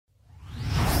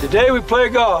Today we play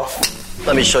golf.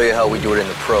 Let me show you how we do it in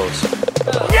the pros.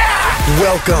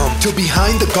 Welcome to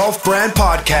Behind the Golf Brand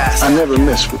Podcast. I never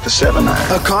miss with the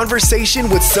 7-iron. A conversation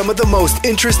with some of the most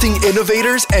interesting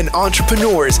innovators and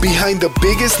entrepreneurs behind the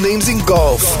biggest names in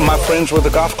golf. My friends with the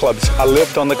golf clubs. I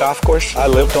lived on the golf course. I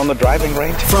lived on the driving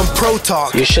range. From pro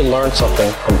talk You should learn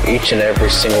something from each and every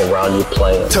single round you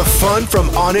play in. to fun from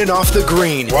on and off the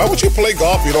green. Why would you play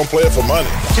golf if you don't play it for money?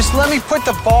 Just let me put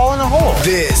the ball in the hole.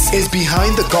 This is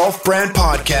Behind the Golf Brand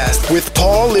Podcast with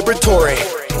Paul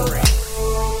Liberatore.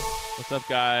 What's up,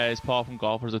 guys? Paul from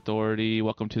Golfers Authority.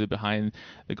 Welcome to the Behind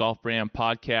the Golf Brand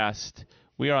Podcast.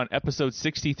 We are on episode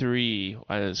 63.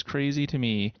 That is crazy to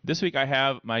me. This week I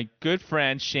have my good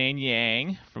friend Shane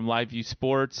Yang from LiveView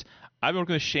Sports. I've been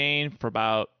working with Shane for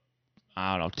about,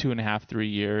 2.5, 3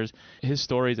 years. His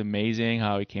story is amazing,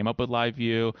 how he came up with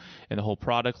LiveView and the whole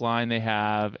product line they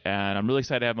have. And I'm really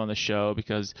excited to have him on the show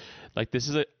because this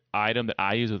is an item that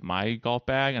I use with my golf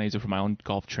bag, and I use it for my own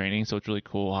golf training. So it's really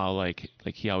cool how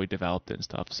how he developed it and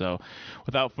stuff. So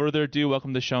without further ado,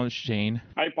 welcome to the show, Shane.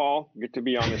 Hi, Paul. Good to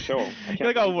be on the show.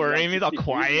 You're all worrying me. It's all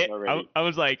quiet. I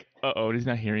was like, uh-oh, he's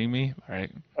not hearing me. All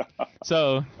right.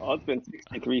 So it's been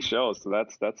 63 shows, so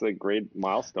that's a great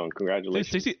milestone.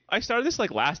 Congratulations. I started this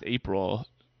last April.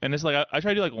 And it's I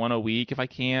try to do one a week if I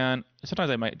can.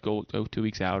 Sometimes I might go 2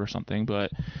 weeks out or something,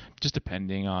 but just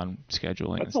depending on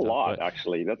scheduling. That's and a stuff. lot,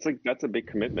 actually. That's a big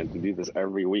commitment to do this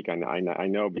every week. And I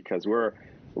know because we're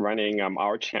running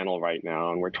our channel right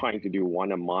now, and we're trying to do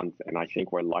one a month. And I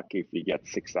think we're lucky if we get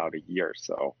 6 out a year.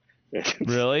 So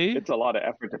really, it's a lot of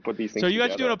effort to put these things. So are you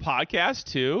guys together. doing a podcast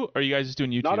too, or are you guys just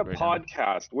doing YouTube? Not a right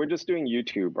podcast. We're just doing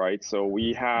YouTube, right? So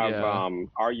we have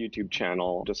our YouTube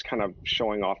channel, just kind of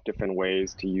showing off different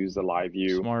ways to use the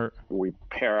LiveView. Smart. We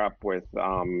pair up with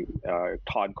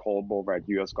Todd Kolb over at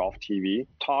US Golf TV.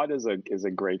 Todd is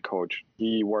a great coach.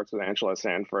 He works with Angela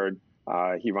Sanford.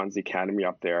 He runs the academy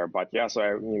up there. But yeah,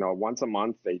 so once a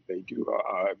month they do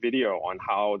a video on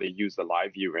how they use the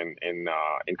LiveView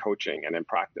in coaching and in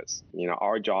practice.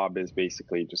 Our job is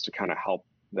basically just to kind of help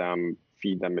them,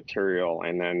 feed them material,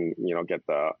 and then get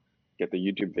the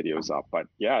YouTube videos up. But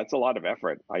yeah, it's a lot of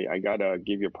effort. I gotta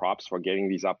give you props for getting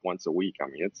these up once a week. I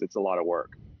mean, it's a lot of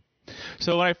work.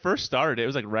 So when I first started, it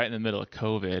was right in the middle of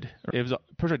COVID. It was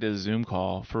pretty much I did a Zoom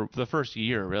call for the first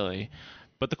year, really.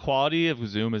 But the quality of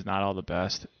Zoom is not all the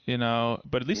best,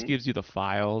 but at least gives you the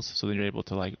files so that you're able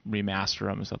to remaster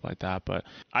them and stuff like that. But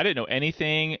I didn't know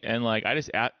anything. And I just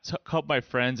a couple of my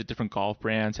friends at different golf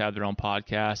brands have their own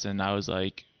podcasts. And I was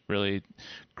really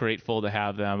grateful to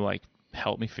have them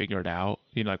help me figure it out,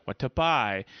 what to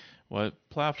buy, what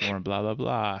platform, blah, blah,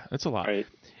 blah. It's a lot. Right.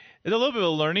 It's a little bit of a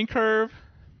learning curve,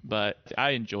 but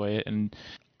I enjoy it. And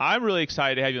I'm really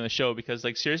excited to have you on the show because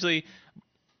seriously,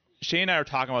 Shane and I were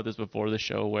talking about this before the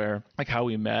show where how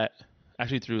we met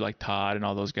actually through Todd and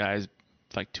all those guys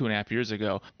 2.5 years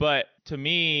ago. But to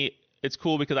me, it's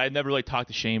cool because I'd never really talked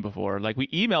to Shane before. We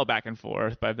email back and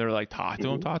forth, but I've never talked to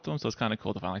him. So it's kind of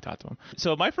cool to finally talk to him.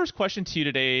 So my first question to you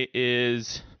today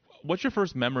is, what's your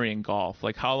first memory in golf?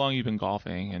 How long you've been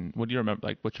golfing, and what do you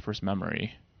remember? What's your first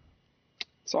memory?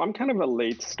 So I'm kind of a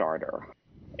late starter.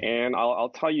 And I'll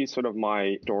tell you sort of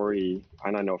my story.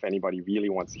 I don't know if anybody really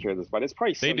wants to hear this, but it's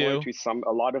probably similar to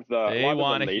a lot of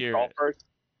the late golfers.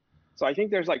 So I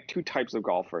think there's two types of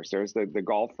golfers. There's the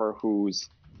golfer who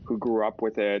grew up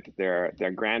with it. Their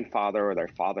grandfather or their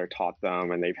father taught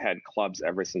them, and they've had clubs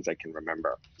ever since I can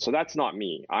remember. So that's not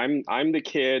me. I'm the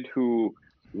kid who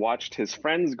watched his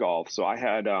friends golf. So I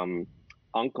had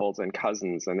uncles and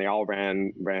cousins, and they all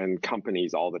ran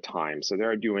companies all the time. So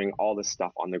they're doing all this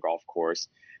stuff on the golf course.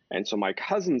 And so my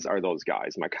cousins are those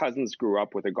guys. My cousins grew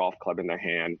up with a golf club in their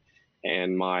hand,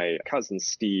 and my cousin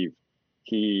Steve,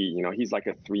 he's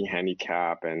a 3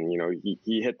 handicap, and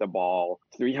he hit the ball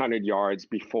 300 yards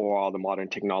before all the modern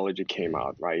technology came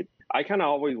out, right? I kind of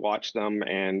always watched them,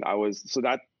 and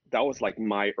that was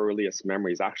my earliest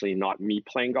memories. Actually, not me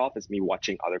playing golf, it's me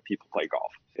watching other people play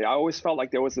golf. I always felt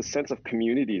there was a sense of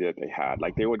community that they had.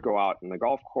 They would go out in the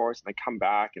golf course and they come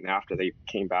back, and after they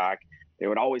came back, they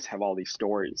would always have all these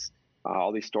stories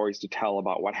to tell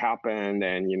about what happened.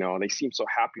 And, they seemed so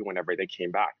happy whenever they came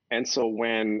back. And so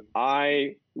when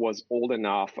I was old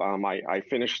enough, I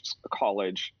finished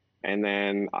college, and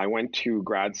then I went to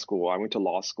grad school. I went to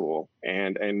law school,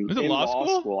 and in law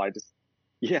school,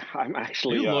 I'm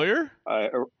actually a lawyer?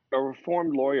 A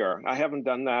reformed lawyer. I haven't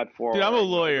done that for Dude, I'm a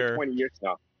lawyer. 20 years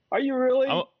now. Are you really?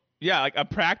 I'm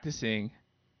practicing.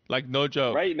 No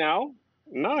joke. Right now?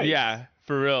 Nice. Yeah,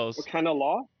 for reals. What kind of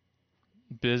law?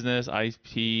 Business,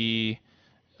 IP,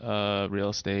 real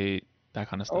estate, that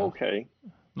kind of stuff. Okay.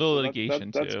 Little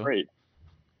litigation that's too. Great.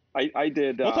 I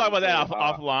did. We'll talk about that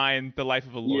offline. The life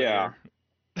of a lawyer. Yeah.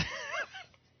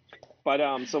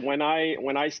 But so when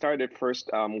I started first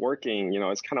working,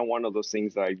 it's kind of one of those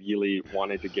things that I really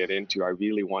wanted to get into. I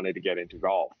really wanted to get into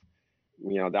golf.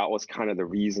 That was kind of the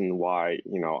reason why,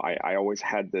 I always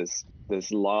had this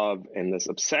love and this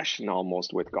obsession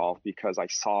almost with golf, because I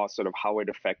saw sort of how it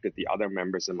affected the other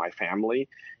members in my family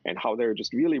and how they were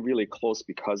just really, really close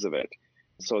because of it.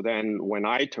 So then when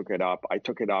I took it up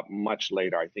much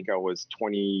later. I think I was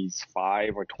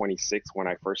 25 or 26 when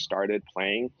I first started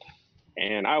playing.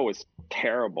 And I was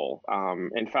terrible.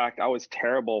 In fact, I was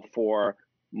terrible for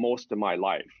most of my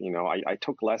life. I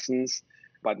took lessons,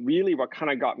 but really what kind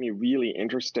of got me really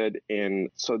interested in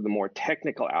sort of the more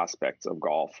technical aspects of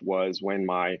golf was when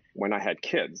I had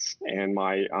kids. And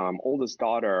my oldest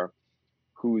daughter,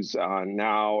 who's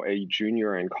now a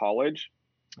junior in college,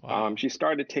 wow. She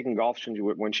started taking golf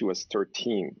when she was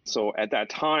 13. So at that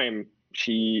time,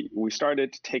 we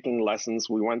started taking lessons.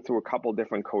 We went through a couple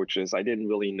different coaches. I didn't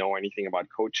really know anything about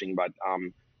coaching, but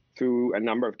through a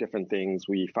number of different things,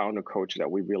 we found a coach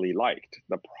that we really liked.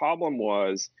 The problem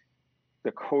was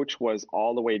the coach was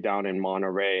all the way down in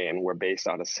Monterey, and we're based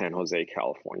out of San Jose,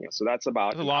 California. So that's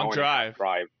about a long drive.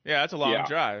 Yeah, that's a long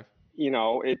drive.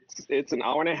 It's an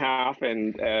hour and a half,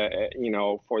 and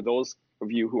for those of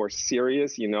you who are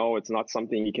serious, it's not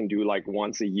something you can do like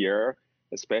once a year,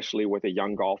 especially with a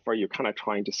young golfer. You're kind of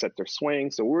trying to set their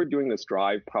swing. So we were doing this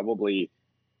drive probably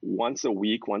once a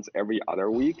week, once every other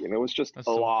week, and it was just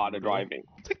a lot of driving.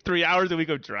 It's like 3 hours a week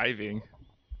of driving.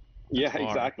 Yeah,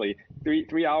 exactly.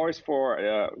 3 hours for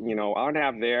hour and a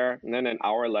half there, and then an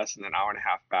hour less and an hour and a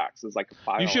half back. So it's like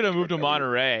 5 hours. You should have moved to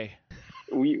Monterey.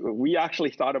 We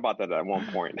actually thought about that at one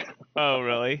point. Oh,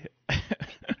 really?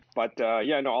 But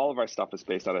all of our stuff is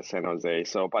based out of San Jose.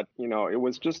 So, but it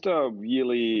was just a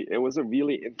really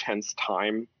intense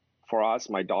time for us.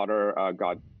 My daughter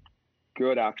got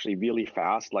good actually really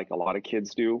fast, like a lot of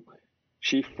kids do.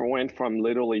 She went from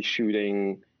literally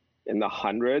shooting in the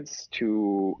hundreds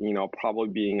to probably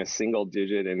being a single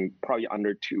digit in probably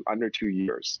under 2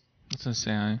 years. That's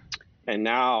insane. And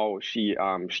now she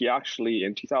actually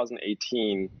in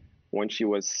 2018, when she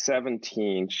was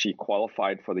 17, she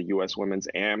qualified for the U.S. Women's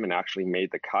Am and actually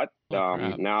made the cut.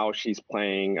 Now she's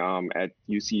playing at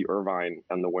UC Irvine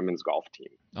on the women's golf team.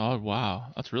 Oh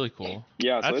wow, that's really cool.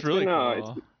 Yeah, so that's really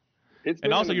cool. It's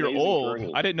and also you're old.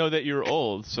 Journey. I didn't know that you were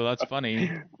old, so that's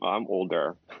funny. I'm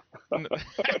older.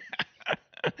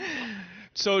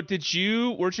 So where'd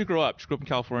you grow up? Did you grow up in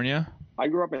California? I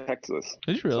grew up in Texas.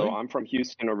 Did you really? So I'm from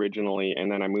Houston originally,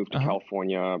 and then I moved to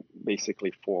California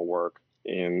basically for work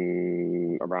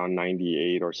in around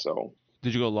 98 or so.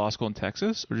 Did you go to law school in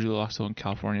Texas, or did you go to law school in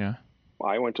California?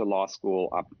 I went to law school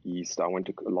up east. I went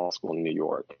to law school in New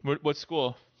York. What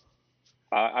school?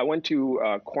 I went to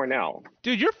Cornell.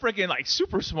 Dude, you're freaking like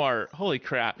super smart. Holy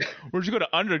crap. Where'd you go to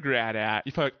undergrad at?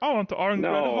 You felt like, I went to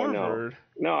undergrad at Harvard.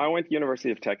 No, I went to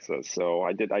University of Texas. So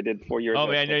I did 4 years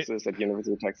at Texas at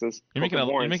University of Texas. You're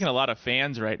making a lot of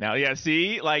fans right now. Yeah,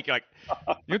 see? Like you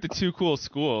have the two cool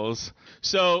schools.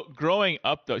 So growing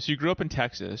up though, so you grew up in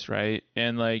Texas, right?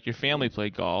 And like your family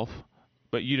played golf,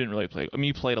 but you didn't really play. I mean,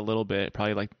 you played a little bit,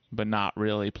 probably but not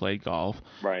really played golf.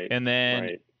 Right. And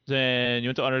then Then you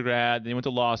went to undergrad, then you went to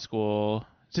law school.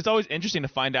 So it's always interesting to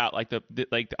find out like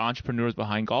the entrepreneurs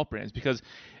behind golf brands, because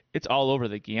it's all over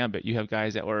the gambit. You have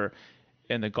guys that were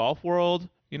in the golf world,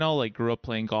 like grew up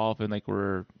playing golf and like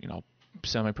were,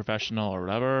 semi-professional or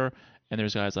whatever. And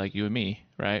there's guys like you and me,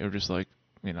 right? Who are just like,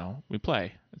 we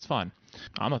play. It's fun.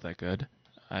 I'm not that good.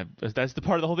 That's the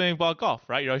part of the whole thing about golf,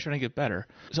 right? You're always trying to get better.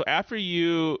 So after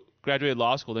you graduated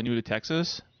law school, then you moved to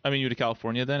Texas. You moved to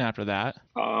California then after that?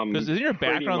 Because isn't your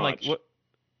background like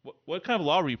what kind of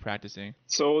law were you practicing?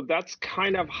 So that's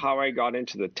kind of how I got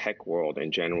into the tech world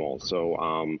in general. So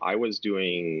I was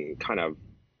doing kind of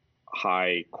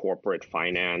high corporate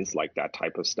finance, like that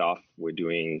type of stuff. We're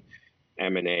doing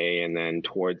M&A, and then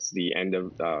towards the end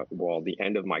of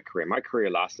my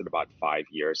career lasted about 5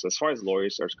 years. So as far as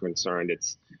lawyers are concerned,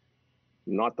 it's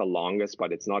not the longest,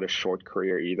 but it's not a short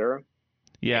career either.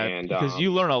 Yeah, because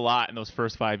you learn a lot in those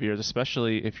first 5 years,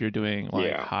 especially if you're doing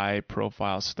high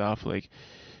profile stuff. Like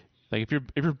if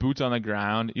you're boots on the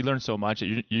ground, you learn so much that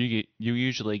you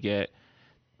usually get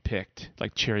picked,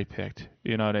 like cherry picked.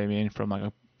 You know what I mean? From like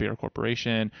a bigger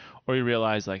corporation, or you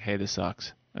realize like, hey, this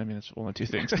sucks. I mean, it's one of two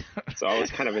things. So I was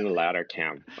kind of in the latter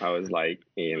camp. I was like,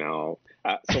 so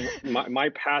my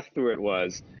path through it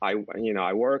was I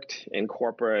worked in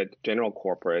general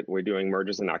corporate. We're doing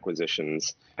mergers and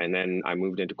acquisitions. And then I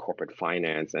moved into corporate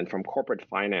finance. And from corporate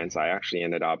finance, I actually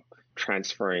ended up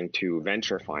transferring to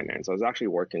venture finance. I was actually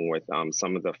working with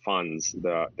some of the funds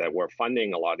that were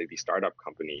funding a lot of these startup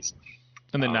companies.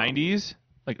 In the 90s?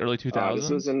 Like early 2000s? This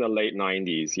was in the late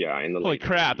 90s, yeah. Holy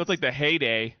crap, 90s. That's like the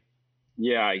heyday.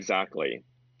 Yeah, exactly.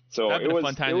 So it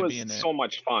was so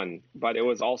much fun, but it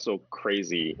was also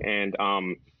crazy. And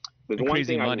the one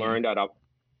thing I learned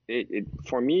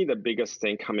for me, the biggest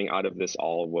thing coming out of this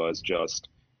all was just,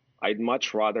 I'd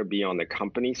much rather be on the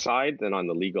company side than on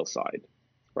the legal side,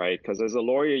 right? Because as a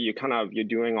lawyer, you're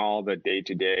doing all the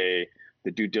day-to-day, the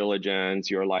due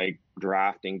diligence, you're like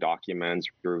drafting documents,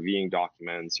 you're reviewing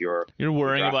documents, you're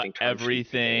worrying about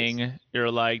everything.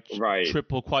 You're like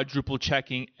triple, quadruple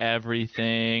checking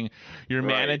everything. You're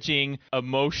managing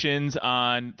emotions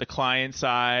on the client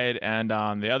side and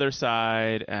on the other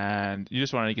side, and you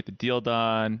just want to get the deal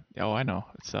done. Oh, I know,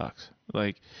 it sucks.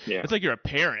 Like it's like you're a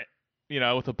parent,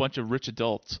 with a bunch of rich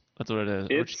adults. That's what it is.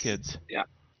 Rich kids. Yeah.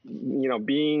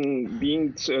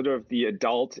 Being sort of the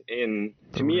adult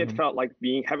to me, it felt like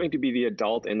having to be the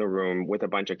adult in the room with a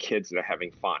bunch of kids that are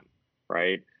having fun,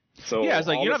 right? So it's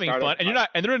like you're having fun, and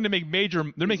they're going to make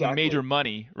making major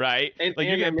money, right? And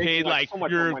you're getting paid like so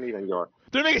much more money than you're.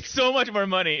 They're making so much more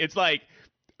money. It's like,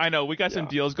 I know we got some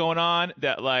deals going on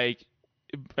that like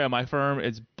at my firm,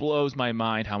 it blows my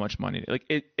mind how much money. Like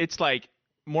it's like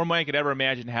more money I could ever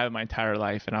imagine to have in my entire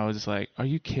life, and I was just like, are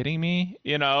you kidding me?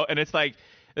 And it's like.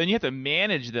 Then you have to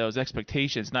manage those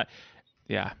expectations.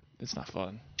 It's not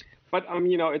fun. But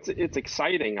it's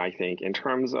exciting, I think, in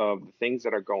terms of things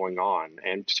that are going on.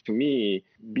 And to me,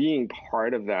 being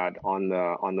part of that on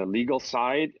the legal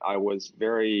side, I was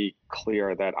very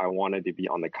clear that I wanted to be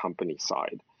on the company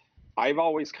side. I've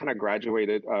always kind of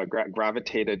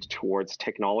gravitated towards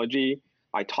technology.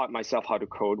 I taught myself how to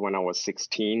code when I was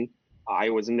 16.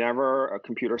 I was never a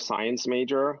computer science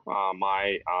major.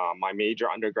 My major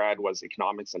undergrad was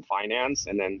economics and finance,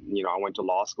 and then I went to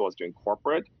law school. I was doing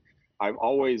corporate. I've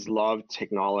always loved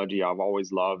technology. I've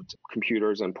always loved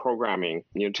computers and programming.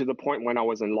 To the point when I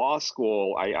was in law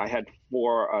school, I had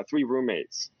three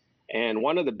roommates, and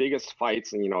one of the biggest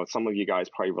fights, and some of you guys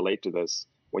probably relate to this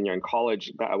when you're in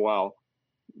college. Well,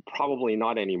 probably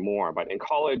not anymore, but in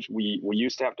college we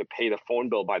used to have to pay the phone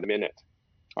bill by the minute.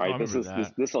 All right,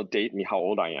 this will date me how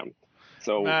old I am.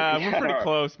 So we're pretty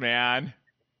close, man.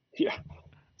 Yeah.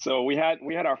 So we had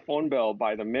our phone bill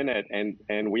by the minute,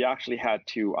 and we actually had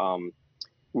to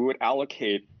we would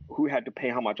allocate who had to pay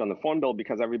how much on the phone bill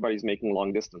because everybody's making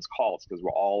long distance calls because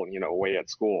we're all away at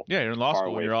school. Yeah, you're in law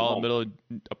school. You're all in the middle of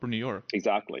upper New York.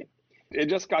 Exactly. It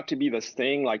just got to be this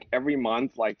thing like every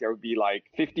month, like there would be like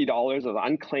 $50 of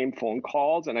unclaimed phone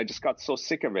calls, and I just got so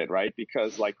sick of it, right?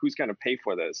 Because like who's going to pay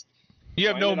for this? You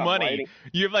have no money.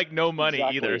 You have like no money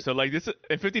either. So like this,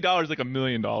 and $50 is like $1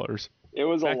 million. It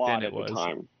was a lot at the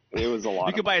time. It was a lot.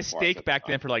 You could buy a steak back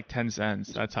then for like 10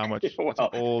 cents. That's how much. That's how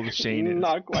old Shane is.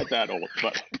 Not quite that old,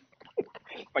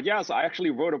 but yeah. So I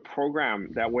actually wrote a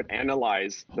program that would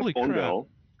analyze the phone bill,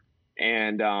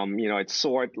 and it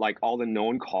sort like all the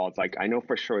known calls. Like I know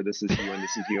for sure this is you and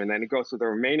this is you, and then it goes through the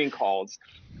remaining calls,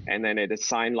 and then it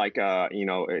assigned like by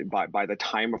the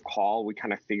time of call, we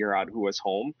kind of figure out who was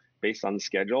home based on the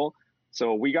schedule.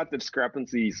 So we got the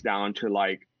discrepancies down to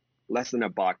like less than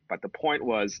 $1. But the point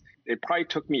was, it probably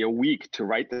took me a week to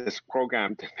write this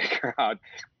program to figure out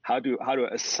how to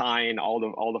assign all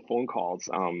the phone calls.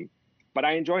 But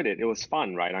I enjoyed it. It was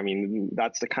fun, right? I mean,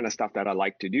 that's the kind of stuff that I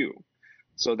like to do.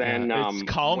 So then it's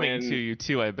calming to you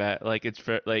too, I bet. Like it's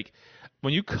like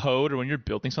when you code or when you're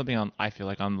building something I feel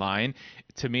like online,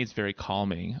 to me it's very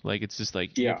calming. Like it's just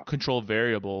like you control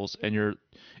variables, and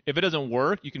if it doesn't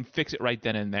work, you can fix it right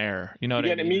then and there. You know what I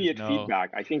mean? You get immediate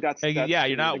feedback. I think that's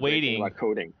you're not waiting. About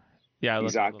coding. Yeah,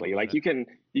 exactly. Like you can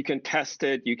test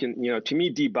it. You can to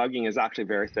me debugging is actually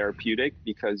very therapeutic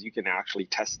because you can actually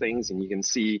test things and you can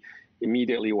see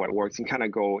immediately what works and kind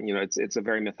of go. It's a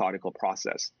very methodical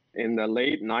process. In the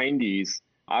late 90s,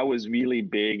 I was really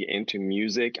big into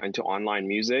music, into online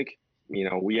music.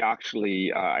 We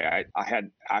actually I had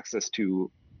access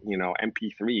to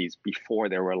MP3s before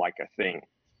they were like a thing.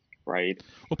 Right.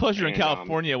 Well, plus you're in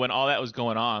California when all that was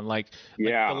going on. Like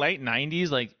the late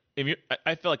 90s, like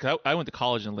I feel like I went to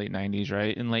college in the late 90s,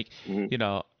 right? And like,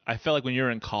 I felt like when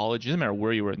you're in college, it doesn't matter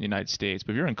where you were in the United States,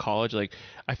 but if you're in college, like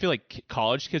I feel like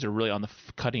college kids are really on the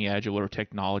cutting edge of whatever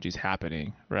technology is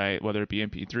happening, right? Whether it be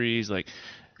MP3s, like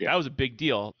that was a big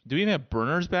deal. Do we even have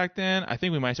burners back then? I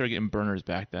think we might start getting burners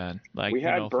back then. Like we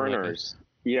had burners.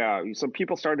 Yeah, so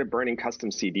people started burning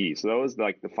custom CDs. So that was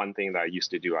like the fun thing that I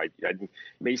used to do. I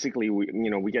basically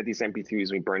we get these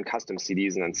MP3s, we burn custom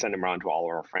CDs, and then send them around to all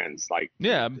of our friends. Like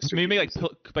maybe make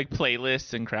like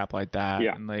playlists and crap like that.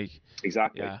 Yeah, and like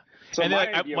exactly. Yeah. So and then,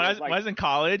 when I was in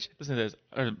college, listen to this.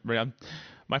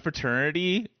 My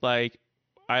fraternity, like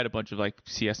I had a bunch of like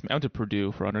CS. I went to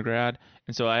Purdue for undergrad,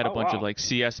 and so I had a bunch of like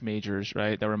CS majors,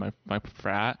 right? That were my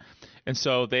frat, and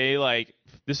so they like.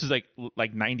 This is like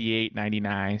 98,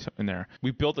 99, something there. We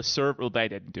built a server. Well, they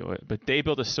didn't do it, but they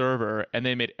built a server, and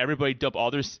they made everybody dump all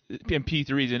their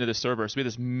MP3s into the server. So we had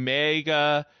this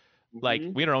mega, like,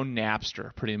 we had our own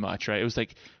Napster, pretty much, right? It was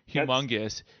like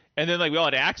humongous. And then like we all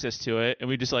had access to it, and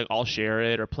we just like all share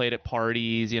it or play it at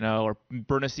parties, or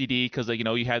burn a CD because like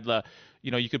you had the,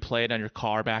 you could play it on your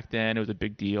car back then. It was a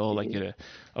big deal, like get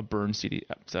a burn CD.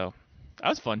 So that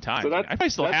was a fun time. So I probably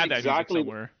still have that music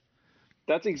somewhere.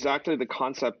 That's exactly the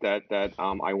concept that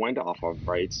I went off of,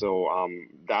 right? So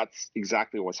that's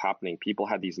exactly what's happening. People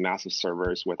had these massive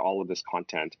servers with all of this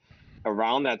content.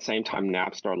 Around that same time,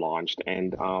 Napster launched,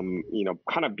 and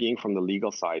kind of being from the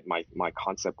legal side, my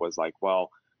concept was like,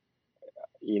 well,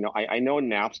 I know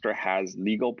Napster has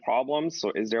legal problems,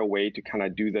 so is there a way to kind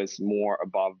of do this more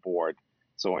above board?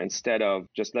 So instead of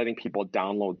just letting people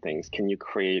download things, can you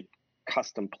create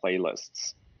custom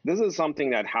playlists? This is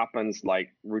something that happens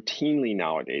like routinely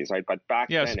nowadays, right? But back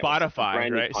then,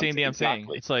 Spotify, right? Same damn thing.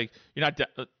 It's like you're not.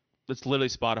 It's literally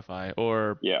Spotify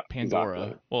or Pandora.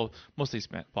 Exactly. Well, mostly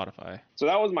Spotify. So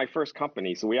that was my first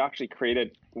company. So we actually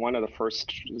created one of the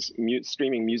first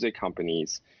streaming music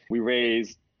companies. We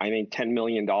raised, I think, $10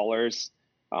 million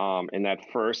in that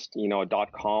first,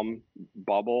 .com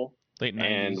bubble. Late 90s,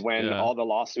 and when all the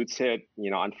lawsuits hit,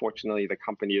 unfortunately, the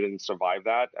company didn't survive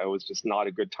that. It was just not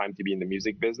a good time to be in the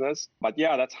music business. But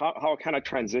yeah, that's how I kind of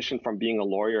transitioned from being a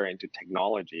lawyer into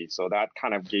technology. So that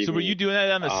kind of gave me... So were you doing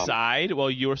that on the side while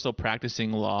you were still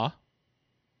practicing law?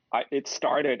 It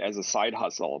started as a side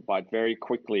hustle, but very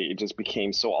quickly it just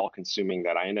became so all-consuming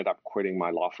that I ended up quitting my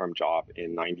law firm job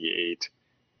in '98,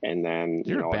 and then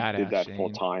badass, did that Shane. full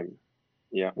time.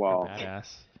 Yeah, well, you're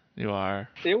badass. You are.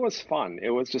 It was fun. It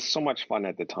was just so much fun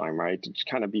at the time, right? To just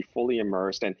kind of be fully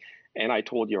immersed. And I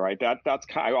told you, right, that's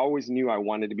I always knew I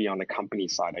wanted to be on the company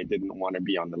side. I didn't want to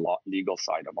be on the legal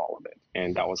side of all of it.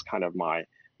 And that was kind of my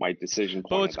decision point.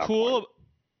 But what's cool,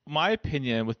 my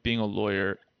opinion with being a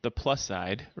lawyer, the plus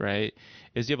side, right,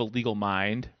 is you have a legal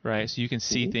mind, right? So you can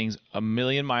see things a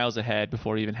million miles ahead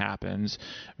before it even happens,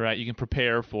 right? You can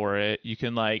prepare for it. You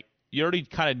can you already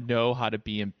kind of know how to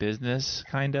be in business,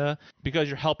 kind of, because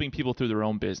you're helping people through their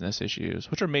own business issues,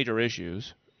 which are major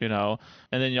issues, And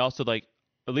then you also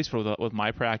at least with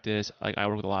my practice, I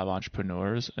work with a lot of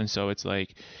entrepreneurs, and so it's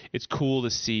it's cool to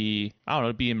see,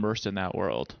 be immersed in that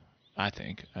world. I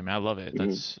think. I love it.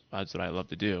 That's what I love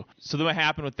to do. So then what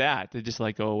happened with that? Did it just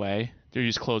go away? Did you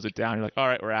just close it down? You're like, all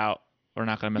right, we're out. We're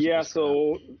not gonna mess with this. Yeah.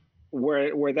 So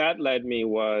where that led me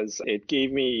was it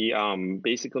gave me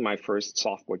basically my first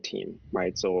software team,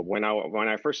 right? So when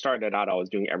I first started out, I was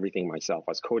doing everything myself.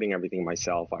 I was coding everything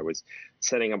myself. I was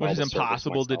setting up all the servers myself. Which is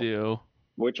impossible to do.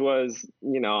 Which was,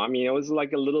 it was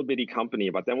like a little bitty company.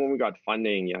 But then when we got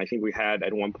funding, I think we had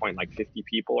at one point 50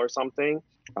 people or something.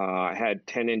 I had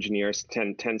 10 engineers,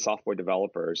 10 software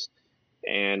developers.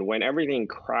 And when everything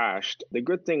crashed, the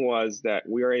good thing was that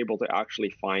we were able to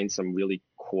actually find some really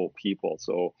cool people.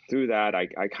 So through that, I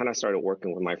kind of started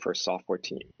working with my first software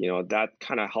team. That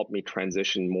kind of helped me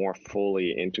transition more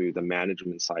fully into the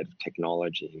management side of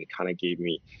technology. And it kind of gave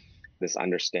me this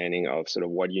understanding of sort of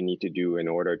what you need to do in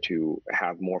order to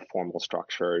have more formal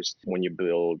structures when you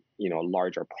build,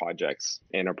 larger projects,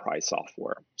 enterprise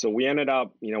software. So we ended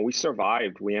up, we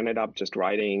survived. We ended up just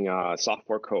writing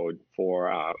software code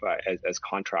for as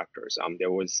contractors. There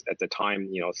was at the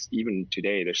time, even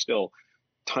today, there's still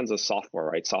tons of software,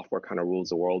 right? Software kind of rules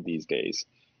the world these days.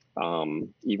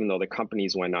 Even though the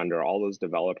companies went under, all those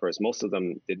developers, most of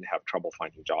them didn't have trouble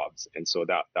finding jobs, and so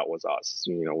that was us.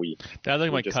 That's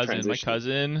like my cousin. My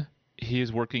cousin,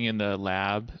 he's working in the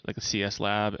lab, like a CS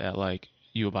lab at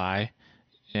U of I,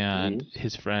 and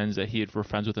his friends that he were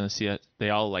friends with in the CS, they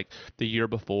all the year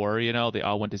before, they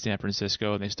all went to San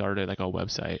Francisco and they started a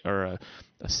website or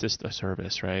a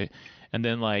service, right? And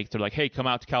then they're like, hey, come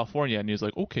out to California, and he was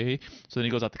like, okay. So then he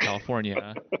goes out to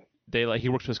California. He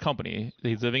works for his company.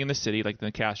 He's living in the city, in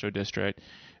the Castro district,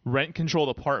 rent-controlled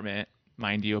apartment,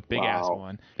 mind you, a big-ass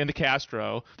one, in the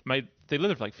Castro. They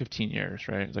lived there for 15 years,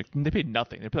 right? It's they paid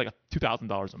nothing. They paid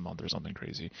 $2,000 a month or something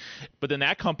crazy. But then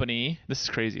that company, this is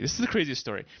crazy. This is the craziest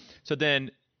story. So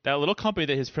then that little company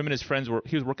that his friends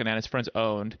he was working at, his friends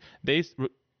owned, they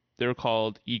were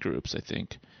called E-Groups, I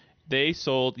think.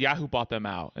 Yahoo bought them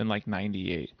out in like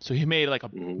 98. So he made like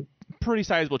a pretty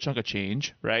sizable chunk of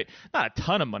change, right? Not a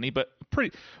ton of money, but for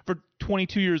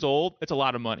 22 years old, it's a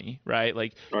lot of money, right?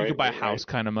 Like you could buy a house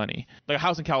kind of money, like a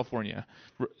house in California.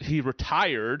 He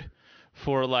retired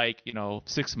for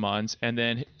 6 months, and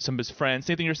then some of his friends,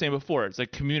 same thing you were saying before, it's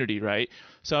like community, right?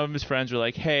 Some of his friends were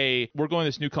like, hey, we're going to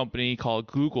this new company called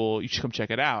Google, you should come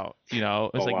check it out.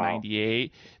 It's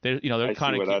 98. They're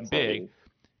kind of getting big.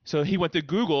 So he went to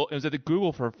Google and was at the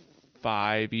Google for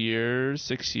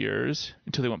 6 years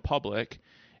until they went public,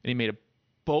 and he made a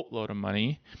boatload of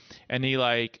money, and he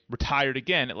retired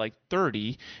again at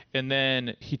 30, and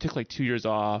then he took 2 years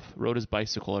off, rode his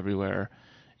bicycle everywhere,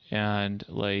 and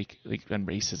and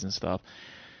races and stuff.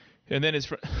 And then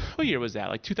what year was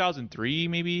that? 2003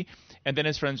 maybe? And then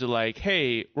his friends were like,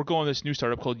 hey, we're going to this new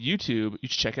startup called YouTube, you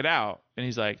should check it out. And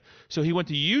he's like, so he went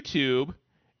to YouTube.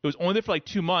 It was only there for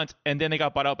 2 months, and then they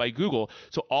got bought out by Google.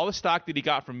 So all the stock that he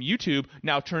got from YouTube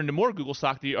now turned to more Google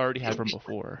stock that he already had from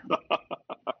before.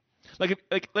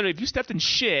 Literally, if you stepped in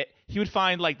shit, he would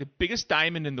find the biggest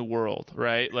diamond in the world,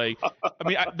 right?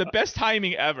 The best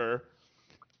timing ever.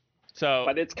 So,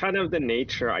 but it's kind of the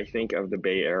nature, I think, of the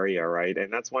Bay Area, right?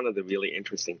 And that's one of the really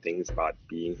interesting things about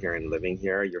being here and living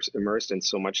here. You're immersed in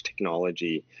so much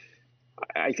technology.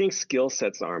 I think skill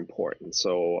sets are important.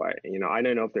 So, I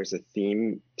don't know if there's a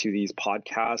theme to these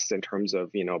podcasts in terms of,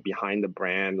 behind the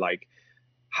brand,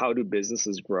 how do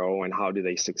businesses grow and how do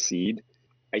they succeed?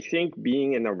 I think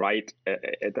being at the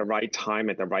right time,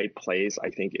 at the right place, I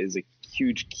think is a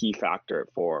huge key factor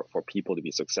for people to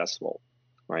be successful,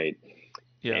 right?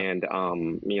 Yeah. And,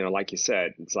 like you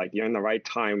said, it's you're in the right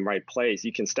time, right place.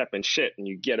 You can step in shit and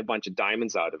you get a bunch of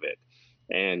diamonds out of it.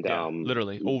 And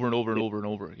literally over and over and over and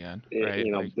over again. Right?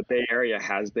 The Bay Area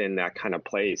has been that kind of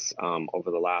place over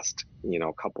the last,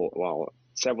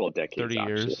 several decades. 30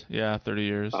 years. Actually. Yeah, 30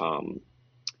 years.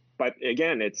 But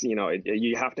again, it's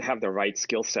you have to have the right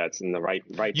skill sets and the right.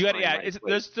 You got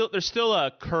there's still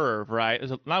a curve, right?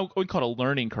 There's not we call it a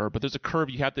learning curve, but there's a curve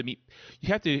you have to meet. You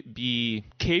have to be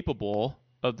capable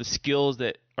of the skills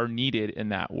that are needed in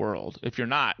that world. If you're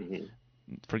not,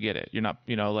 forget it. You're not,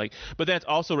 but that's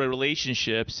also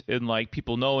relationships and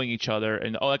people knowing each other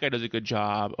and, oh, that guy does a good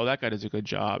job. Oh, that guy does a good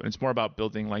job. And it's more about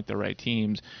building the right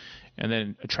teams and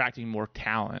then attracting more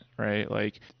talent,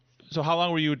 right? So how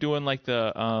long were you doing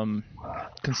the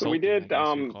consulting? So we did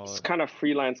kind of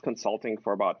freelance consulting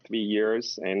for about 3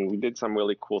 years, and we did some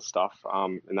really cool stuff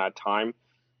in that time.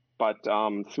 But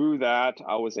through that,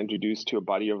 I was introduced to a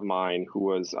buddy of mine who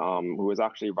was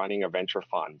actually running a venture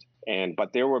fund,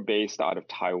 but they were based out of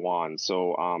Taiwan.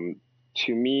 So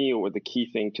to me, the key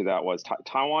thing to that was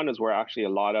Taiwan is where actually a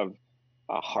lot of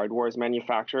hardware is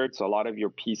manufactured. So a lot of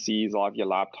your PCs, a lot of your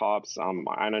laptops.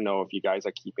 I don't know if you guys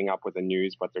are keeping up with the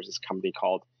news, but there's this company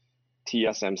called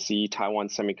TSMC, Taiwan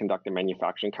Semiconductor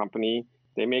Manufacturing Company.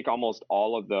 They make almost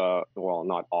all of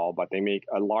not all, but they make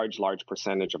a large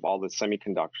percentage of all the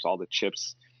semiconductors, all the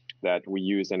chips that we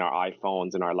use in our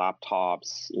iPhones and our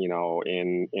laptops,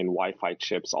 in Wi-Fi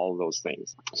chips, all of those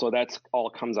things. So that's all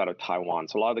comes out of Taiwan.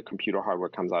 So a lot of the computer hardware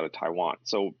comes out of Taiwan.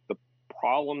 So the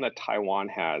problem that Taiwan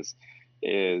has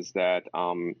is that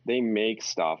they make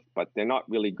stuff, but they're not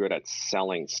really good at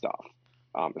selling stuff.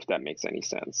 If that makes any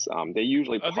sense. They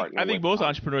usually partner. I think most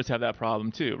entrepreneurs have that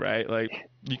problem too, right?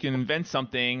 You can invent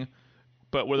something,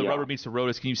 but where the rubber meets the road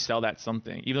is, can you sell that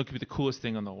something? Even though it could be the coolest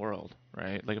thing in the world,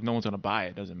 right? If no one's going to buy it,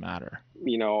 it doesn't matter.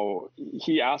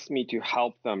 He asked me to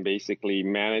help them basically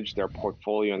manage their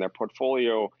portfolio, and their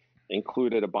portfolio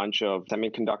included a bunch of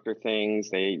semiconductor things.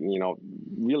 They,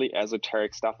 really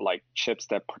esoteric stuff like chips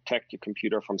that protect your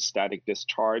computer from static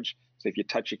discharge. So if you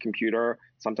touch your computer,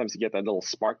 sometimes you get that little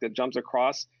spark that jumps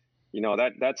across.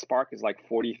 That spark is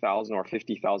 40,000 or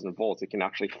 50,000 volts. It can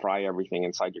actually fry everything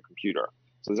inside your computer.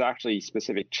 So there's actually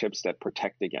specific chips that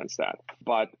protect against that.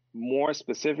 But more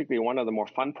specifically, one of the more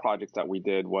fun projects that we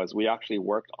did was we actually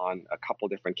worked on a couple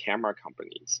different camera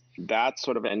companies. That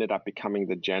sort of ended up becoming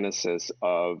the genesis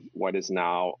of what is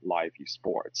now LiveView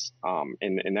Sports.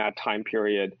 In that time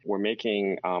period, we're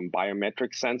making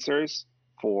biometric sensors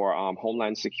for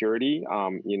homeland security.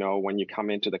 When you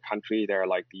come into the country, there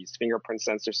are these fingerprint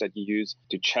sensors that you use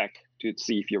to check to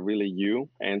see if you're really you.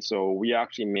 And so we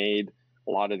actually made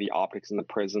a lot of the optics in the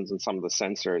prisons and some of the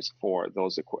sensors for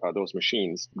those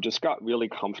machines. Just got really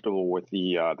comfortable with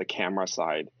the camera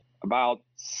side. About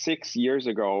 6 years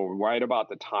ago, right about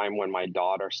the time when my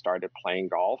daughter started playing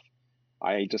golf,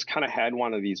 I just kind of had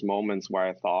one of these moments where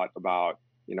I thought about,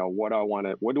 what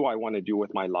do I want to do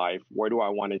with my life? Where do I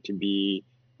want it to be?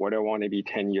 Where do I want to be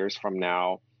 10 years from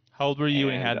now? How old were you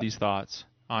when you had these thoughts,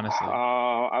 honestly?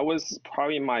 I was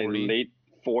probably in my 40? late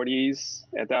 40s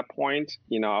at that point.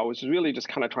 I was really just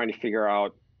kind of trying to figure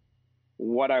out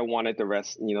what I wanted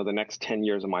the next 10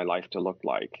 years of my life to look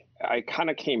like. I kind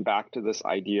of came back to this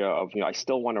idea of, I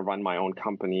still want to run my own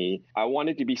company. I want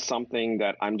it to be something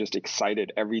that I'm just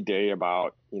excited every day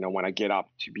about, when I get up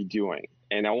to be doing.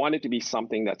 And I want it to be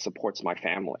something that supports my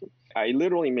family. I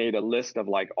literally made a list of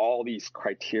like all these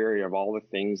criteria of all the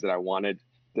things that I wanted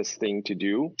this thing to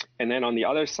do. And then on the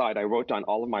other side, I wrote down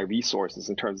all of my resources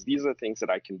in terms of these are the things that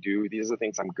I can do. These are the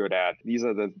things I'm good at. These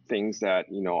are the things that,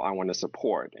 I want to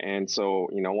support. And so,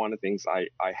 one of the things I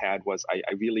had was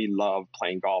I really love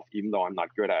playing golf, even though I'm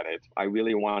not good at it. I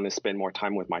really want to spend more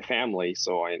time with my family.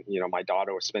 So my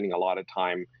daughter was spending a lot of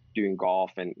time doing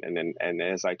golf. And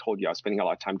as I told you, I was spending a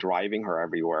lot of time driving her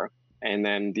everywhere. And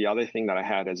then the other thing that I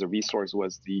had as a resource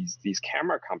was these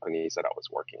camera companies that I was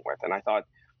working with. And I thought,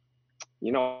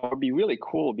 it would be really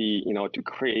cool to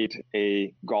create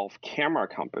a golf camera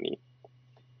company.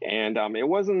 And it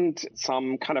wasn't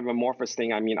some kind of amorphous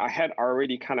thing. I mean, I had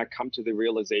already kind of come to the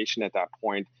realization at that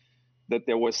point that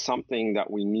there was something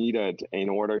that we needed in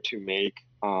order to make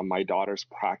my daughter's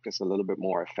practice a little bit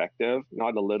more effective.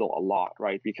 Not a little, a lot,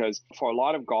 right? Because for a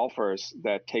lot of golfers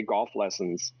that take golf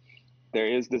lessons, there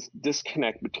is this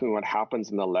disconnect between what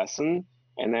happens in the lesson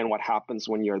and then what happens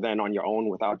when you're then on your own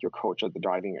without your coach at the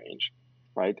driving range.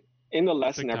 Right? In the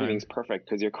lesson, everything's perfect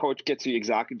because your coach gets you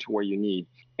exactly to where you need.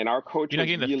 And our coach, you're not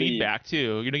getting the feedback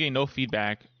too. You're not getting no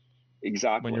feedback.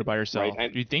 Exactly. When you're by yourself,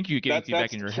 right? You think you're getting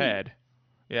feedback in your head.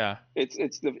 Yeah. It's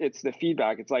the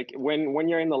feedback. It's like when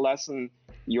you're in the lesson,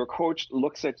 your coach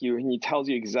looks at you and he tells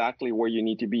you exactly where you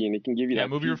need to be, and he can give you that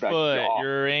move feedback. Your foot,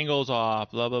 your angle's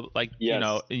off, blah blah. Like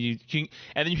yes. you can,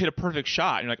 and then you hit a perfect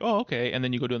shot. And you're like, oh okay, and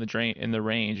then you go to the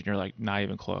range, and you're like, not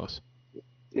even close.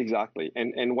 Exactly.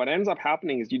 And what ends up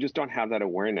happening is you just don't have that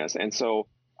awareness. And so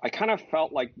I kind of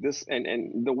felt like this,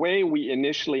 and the way we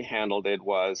initially handled it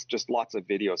was just lots of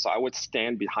videos. So I would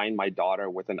stand behind my daughter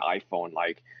with an iPhone,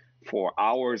 like for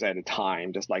hours at a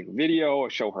time, just like video,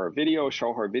 show her video,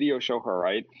 show her video, show her,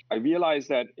 right? I realized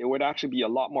that it would actually be a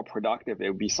lot more productive. It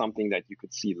would be something that you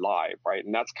could see live, right?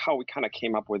 And that's how we kind of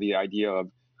came up with the idea of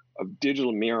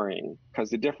digital mirroring, because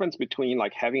the difference between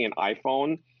like having an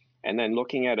iPhone and then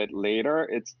looking at it later,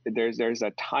 there's a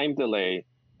time delay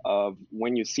of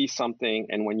when you see something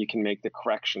and when you can make the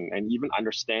correction, and even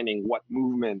understanding what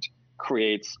movement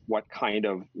creates what kind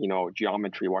of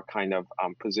geometry, what kind of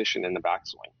position in the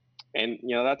backswing. And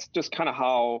that's just kind of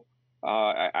how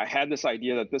I had this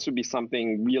idea that this would be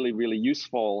something really, really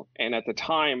useful. And at the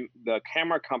time, the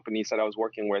camera companies that I was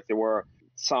working with, there were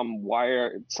some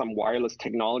wireless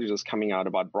technologies coming out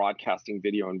about broadcasting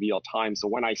video in real time. So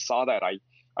when I saw that, I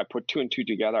put two and two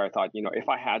together. I thought, if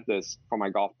I had this for my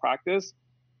golf practice,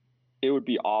 it would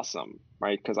be awesome,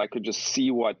 right? Because I could just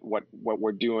see what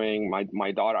we're doing.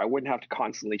 My daughter, I wouldn't have to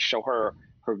constantly show her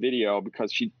video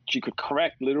because she could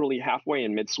correct literally halfway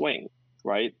in mid-swing,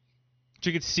 right?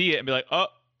 She could see it and be like, oh,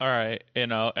 all right,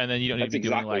 and then you don't need to be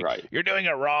doing like, right. You're doing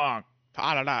it wrong.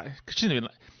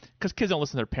 Because kids don't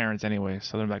listen to their parents anyway,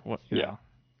 so they're like, what? You know.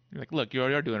 You're like, look,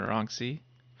 you're doing it wrong, see?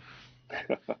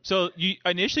 So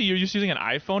initially you're just using an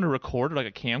iPhone to record, or like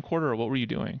a camcorder, or what were you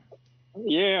doing?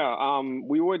 Yeah,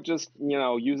 we would just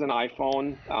use an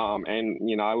iPhone,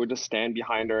 and I would just stand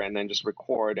behind her and then just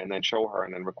record and then show her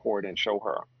and then record and show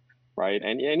her, right?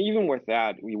 And even with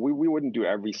that, we wouldn't do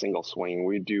every single swing.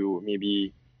 We'd do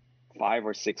maybe 5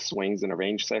 or 6 swings in a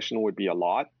range session would be a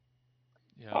lot.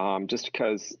 Yeah. Just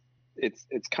because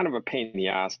it's kind of a pain in the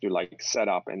ass to like set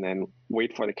up and then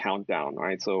wait for the countdown,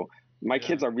 right? So my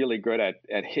kids are really good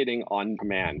at hitting on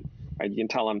command. Right? You can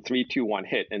tell them 3, 2, 1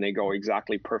 hit, and they go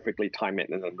exactly perfectly time it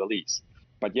and then release.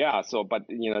 But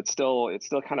it's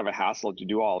still kind of a hassle to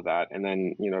do all of that, and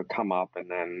then come up and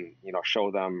then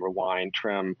show them, rewind,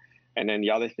 trim. And then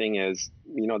the other thing is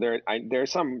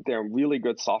there are really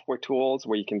good software tools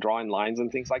where you can draw in lines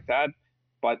and things like that.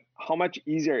 But how much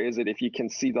easier is it if you can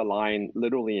see the line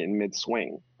literally in mid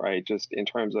swing, right? Just in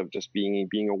terms of just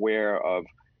being aware of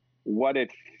what it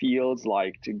feels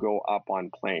like to go up on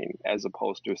plane, as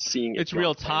opposed to seeing it. It's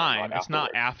real time. It's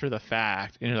not after the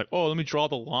fact. And you're like, oh, let me draw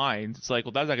the lines. It's like,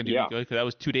 well, that's not gonna do me good because that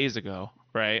was 2 days ago,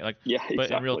 right? Like, exactly.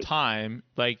 But in real time,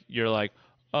 like you're like,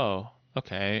 oh,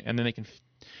 okay, and then they can.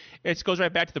 It goes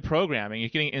right back to the programming. You're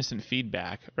getting instant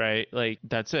feedback, right? Like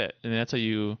that's it, and that's how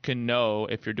you can know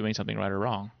if you're doing something right or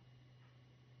wrong.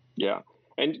 Yeah,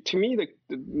 and to me,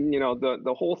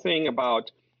 the whole thing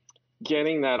about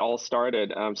getting that all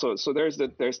started. So there's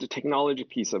the technology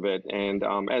piece of it, and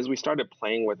as we started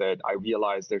playing with it, I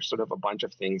realized there's sort of a bunch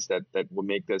of things that will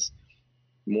make this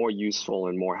more useful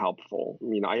and more helpful. I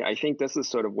mean, I think this is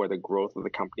sort of where the growth of the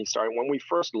company started. When we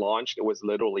first launched, it was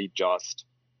literally just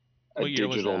a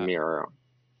digital mirror.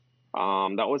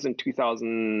 That was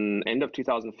in end of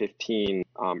 2015,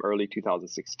 early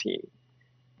 2016.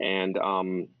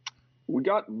 And we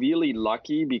got really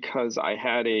lucky because I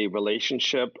had a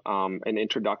relationship, an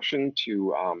introduction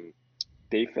to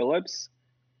Dave Phillips,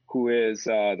 who is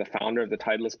the founder of the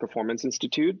Titleist Performance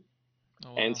Institute. Oh,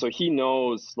 wow. And so he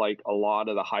knows like a lot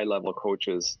of the high level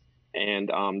coaches. And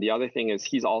the other thing is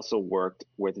he's also worked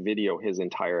with video his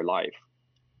entire life,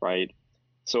 right?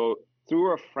 So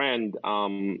through a friend,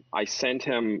 I sent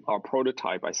him our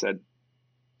prototype. I said,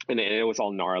 and it was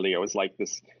all gnarly. It was like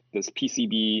this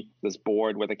PCB, this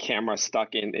board with a camera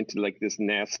stuck into like this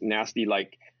nasty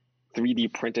like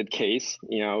 3D printed case.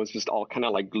 You know, it was just all kind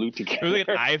of like glued together. It was like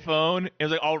an iPhone. It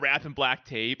was like all wrapped in black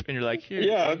tape, and you're like, here.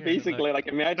 Yeah, basically, like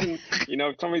imagine, you know,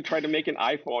 if somebody tried to make an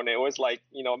iPhone, it was like,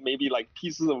 you know, maybe like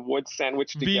pieces of wood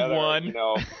sandwiched together. V1. You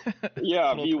know,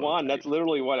 yeah, V1. That's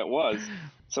literally what it was.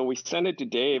 So we sent it to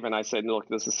Dave, and I said, look,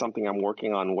 this is something I'm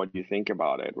working on. What do you think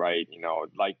about it? Right? You know,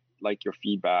 like your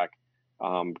feedback.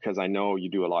 Because I know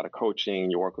you do a lot of coaching,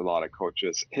 you work with a lot of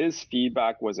coaches. His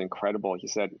feedback was incredible. He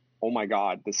said, oh my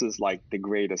God, this is like the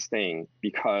greatest thing,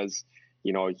 because,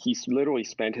 you know, he's literally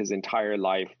spent his entire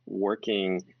life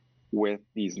working with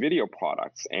these video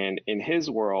products. And in his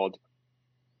world,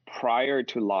 prior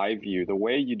to LiveView, the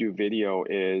way you do video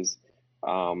is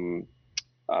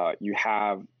you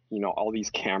have, you know, all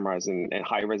these cameras and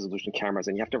high resolution cameras,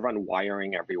 and you have to run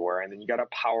wiring everywhere, and then you got to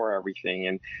power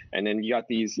everything. And then you got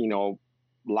these, you know,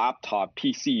 laptop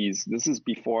PCs. This is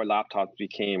before laptops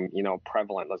became, you know,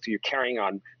 prevalent. So you're carrying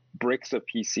on bricks of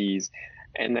PCs.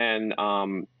 And then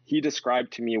he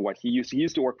described to me what he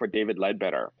used to work for David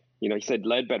Ledbetter. You know, he said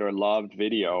Ledbetter loved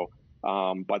video.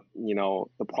 But, you know,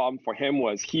 the problem for him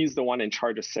was he's the one in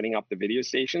charge of setting up the video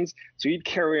stations. So he'd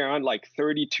carry around like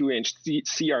 32-inch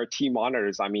CRT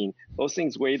monitors. I mean, those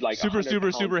things weighed like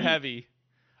super heavy.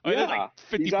 Oh, yeah, like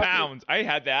 50 pounds. I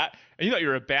had that. And you thought you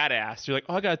were a badass. You're like,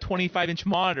 oh, I got a 25-inch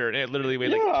monitor. And it literally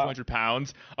weighed like 200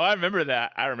 pounds. Oh, I remember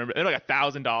that. It was like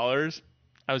 $1,000.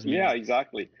 I was mean. Yeah,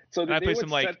 exactly. So they would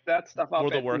set that stuff up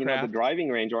at, you know, the driving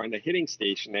range or in the hitting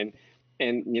station.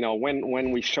 And you know,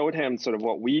 when we showed him sort of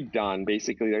what we'd done,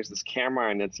 basically there's this camera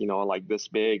and it's, you know, like this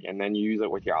big, and then you use it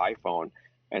with your iPhone.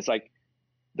 And it's like,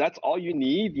 that's all you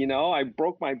need, you know? I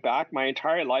broke my back my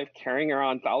entire life carrying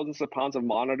around thousands of pounds of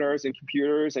monitors and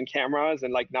computers and cameras,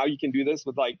 and like now you can do this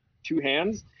with like two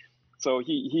hands. So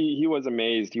he was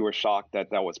amazed. He was shocked that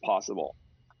was possible.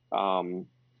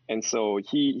 And so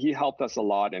he helped us a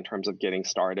lot in terms of getting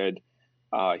started.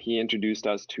 He introduced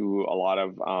us to a lot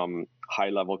of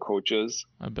high-level coaches.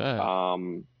 I bet.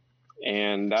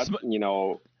 And that, you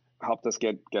know, helped us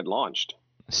get launched.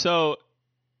 So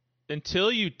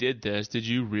until you did this, did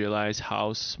you realize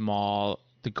how small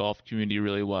the golf community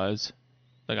really was?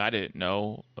 Like, I didn't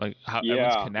know, like, how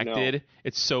everyone's connected. No.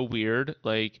 It's so weird.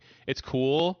 Like, it's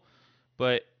cool,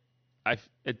 but I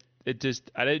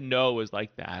didn't know it was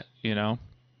like that, you know?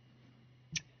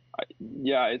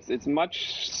 Yeah, it's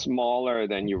much smaller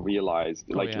than you realized.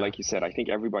 Like you said, I think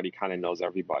everybody kind of knows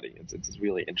everybody. It's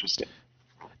really interesting.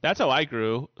 That's how I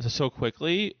grew so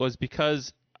quickly, was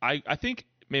because I think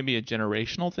maybe a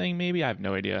generational thing, maybe, I have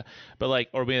no idea, but like,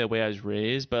 or maybe the way I was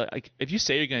raised, but like, if you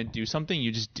say you're going to do something, you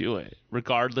just do it,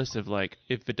 regardless of like,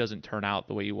 if it doesn't turn out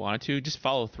the way you want it to, just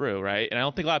follow through, right? And I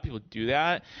don't think a lot of people do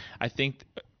that. I think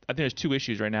there's two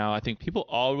issues right now. I think people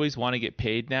always want to get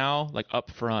paid now, like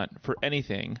up front for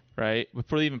anything, right?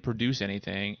 Before they even produce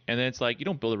anything. And then it's like, you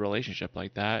don't build a relationship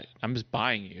like that. I'm just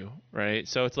buying you, right?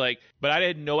 So it's like, but I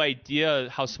had no idea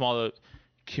how small the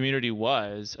community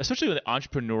was, especially with the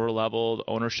entrepreneur level, the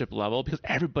ownership level, because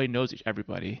everybody knows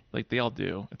everybody. Like, they all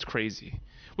do. It's crazy,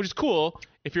 which is cool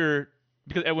because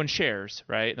everyone shares,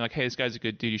 right? And like, hey, this guy's a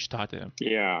good dude, you should talk to him.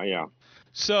 Yeah.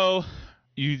 So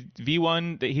you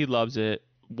V1, that he loves it.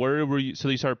 Where were you? So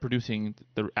you started producing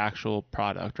the actual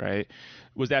product, right?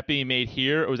 Was that being made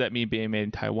here, or was that being made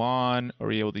in Taiwan? Or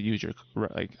were you able to use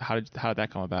how did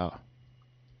that come about?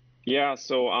 Yeah,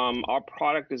 so our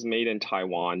product is made in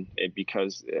Taiwan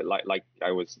because, like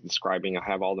I was describing, I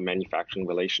have all the manufacturing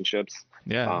relationships.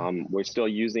 Yeah. We're still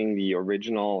using the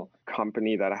original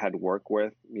company that I had worked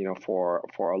with, you know, for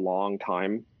a long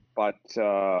time. But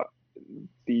I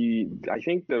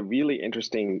think the really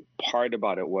interesting part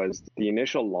about it was the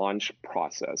initial launch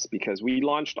process, because we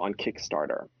launched on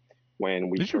Kickstarter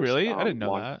when we Did you really? I didn't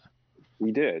know that.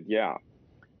 We did, yeah.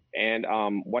 And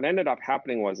what ended up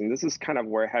happening was, and this is kind of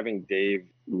where having Dave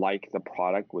like the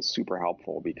product was super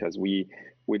helpful, because we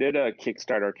did a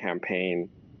Kickstarter campaign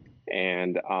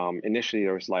And initially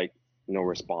there was like no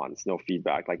response, no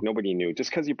feedback, like nobody knew. Just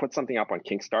because you put something up on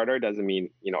Kickstarter doesn't mean,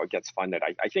 it gets funded.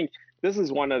 I think this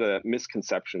is one of the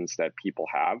misconceptions that people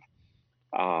have,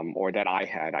 or that I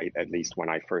had, at least when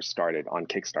I first started on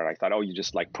Kickstarter. I thought, oh, you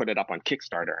just like put it up on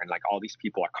Kickstarter and like all these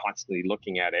people are constantly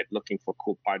looking at it, looking for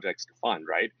cool projects to fund,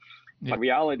 right? Yeah. But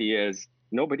reality is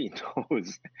nobody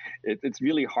knows. It's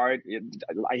really hard.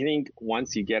 I think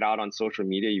once you get out on social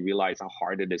media, you realize how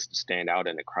hard it is to stand out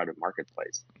in a crowded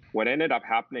marketplace. What ended up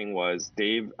happening was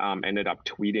Dave ended up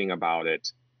tweeting about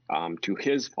it to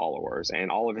his followers,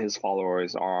 and all of his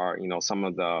followers are, some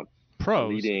of the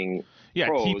pros. Leading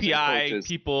pros TPI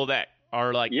people that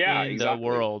are like in the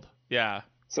world. Yeah.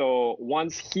 So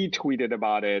once he tweeted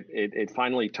about it, it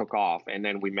finally took off, and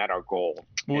then we met our goal.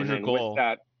 What was your goal? With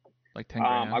that, like 10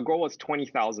 grand? Our goal was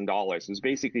 $20,000. It was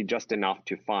basically just enough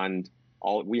to fund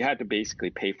all. We had to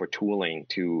basically pay for tooling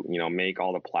to, make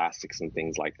all the plastics and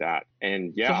things like that.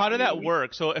 And so how did that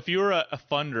work? So if you were a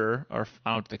funder, or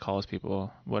I don't know what they call those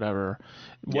people, whatever.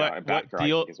 What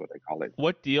deal is what they call it.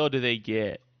 What deal do they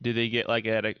get? Do they get like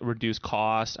at a reduced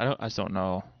cost? I just don't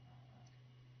know.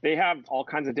 They have all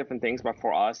kinds of different things, but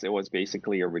for us, it was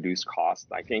basically a reduced cost.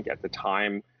 I think at the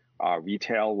time,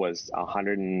 retail was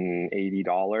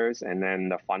 $180, and then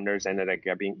the funders ended up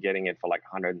getting it for like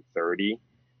 $130,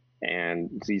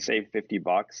 and so you save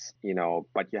 $50,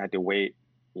 but you had to wait,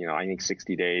 I think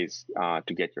 60 days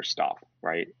to get your stuff,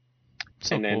 right?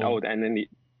 So and then cool.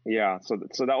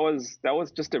 So that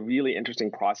was just a really interesting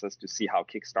process to see how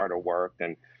Kickstarter worked,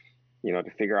 and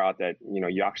to figure out that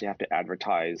you actually have to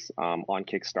advertise on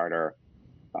Kickstarter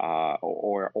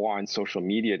or on social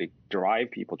media to drive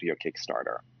people to your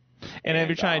Kickstarter. And if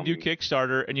you're trying to do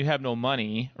Kickstarter and you have no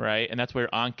money, right, and that's why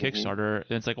you're on Kickstarter,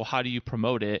 then it's like, well, how do you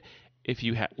promote it if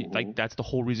you have like that's the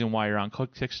whole reason why you're on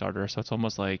Kickstarter. So it's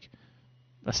almost like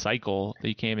a cycle that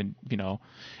you can't even,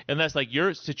 unless like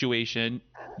your situation,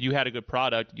 you had a good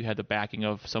product, you had the backing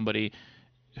of somebody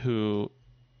who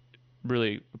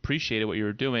really appreciated what you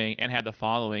were doing and had the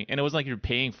following, and it wasn't like you're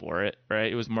paying for it,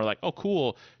 right? It was more like, oh,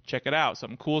 cool, check it out,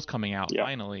 something cool is coming out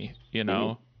finally,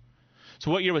 So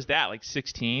what year was that? Like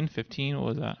 16, 15? What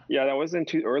was that? Yeah, that was in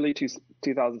early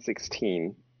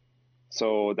 2016.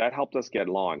 So that helped us get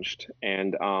launched,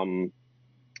 and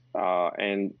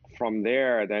from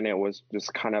there, then it was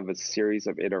just kind of a series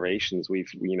of iterations. We've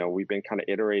been kind of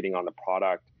iterating on the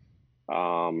product,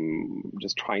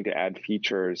 just trying to add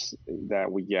features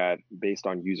that we get based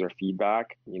on user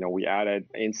feedback. We added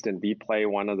instant replay.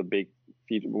 One of the big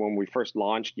features when we first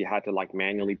launched, you had to like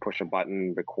manually push a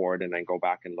button, record, and then go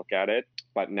back and look at it.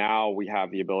 But now we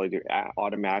have the ability to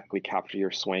automatically capture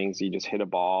your swings. You just hit a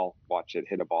ball, watch it,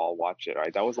 hit a ball, watch it,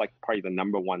 right? That was like probably the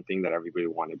number one thing that everybody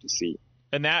wanted to see.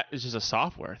 And that is just a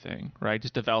software thing, right?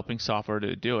 Just developing software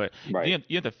to do it. Right.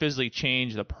 You have to physically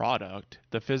change the product,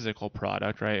 the physical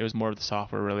product, right? It was more of the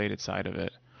software related side of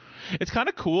it. It's kind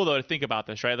of cool though to think about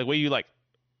this, right? The way you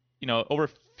over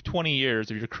 20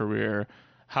 years of your career,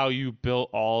 how you built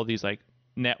all these like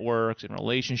networks and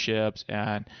relationships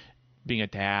and being a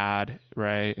dad,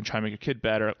 right? And trying to make your kid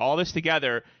better, all this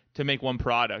together to make one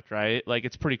product, right? Like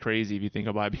it's pretty crazy if you think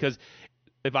about it, because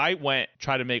if I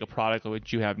try to make a product like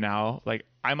what you have now, like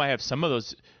I might have some of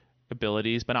those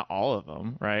abilities, but not all of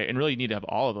them, right? And really you need to have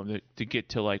all of them to get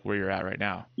to like where you're at right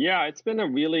now. Yeah, it's been a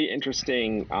really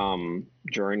interesting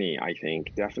journey, I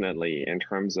think, definitely, in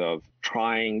terms of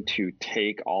trying to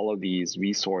take all of these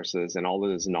resources and all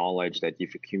of this knowledge that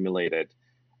you've accumulated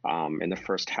in the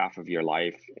first half of your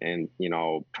life, and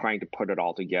trying to put it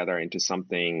all together into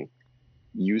something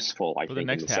useful, I think,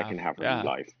 in the second half of your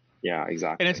life. Yeah,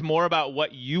 exactly. And it's more about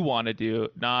what you want to do,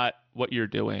 not what you're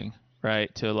doing,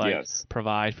 right? To like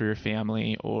provide for your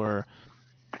family or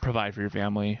provide for your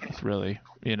family, really,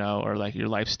 or like your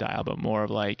lifestyle, but more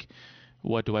of like,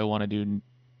 what do I want to do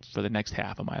for the next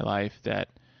half of my life that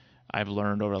I've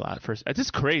learned over the last first. It's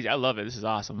just crazy. I love it. This is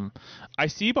awesome. I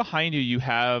see behind you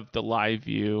have the live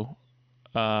view.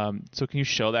 So can you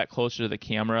show that closer to the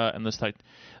camera and let's like,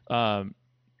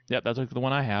 that's like the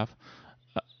one I have.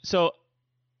 So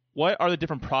what are the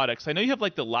different products? I know you have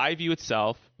like the live view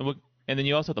itself, and then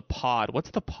you also have the pod. What's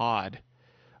the pod?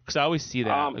 Because I always see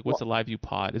that. What's the live view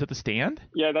pod? Is that the stand?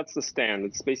 Yeah, that's the stand.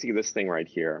 It's basically this thing right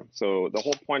here. So the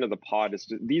whole point of the pod is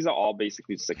these are all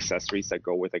basically just accessories that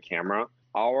go with a camera.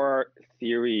 Our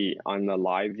theory on the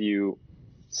live view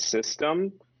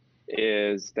system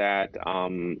is that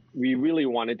we really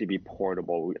wanted to be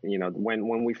portable.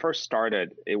 When we first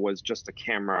started, it was just a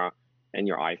camera and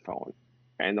your iPhone,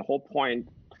 and the whole point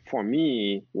for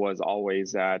me was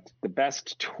always that the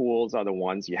best tools are the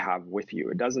ones you have with you.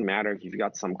 It doesn't matter if you've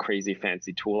got some crazy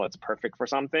fancy tool that's perfect for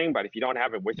something, but if you don't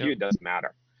have it with you, it doesn't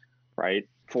matter, right?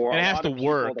 And it has to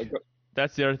work.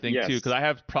 That's the other thing too, because I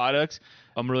have products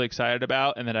I'm really excited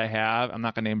about and that I have. I'm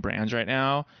not going to name brands right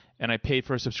now. And I paid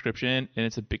for a subscription and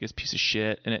it's the biggest piece of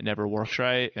shit and it never works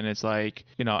right. And it's like,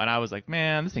 and I was like,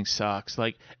 man, this thing sucks.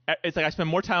 Like, it's like I spend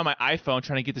more time on my iPhone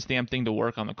trying to get this damn thing to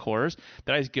work on the course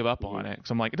that I just give up on it.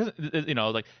 So I'm like, it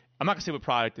doesn't, like, I'm not going to say what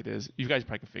product it is. You guys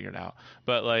probably can figure it out.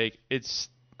 But like, it's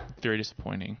very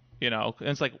disappointing, and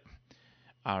it's like,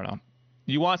 I don't know.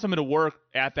 You want something to work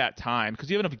at that time because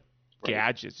you have enough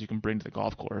gadgets you can bring to the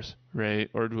golf course, right?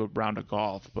 Or to a round of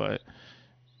golf, but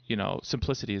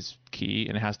simplicity is key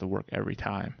and it has to work every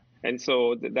time. And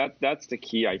so that's the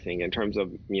key, I think, in terms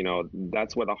of,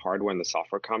 that's where the hardware and the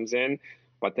software comes in.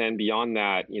 But then beyond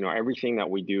that, everything that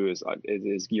we do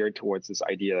is geared towards this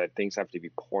idea that things have to be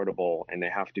portable and they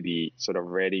have to be sort of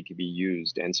ready to be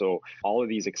used. And so all of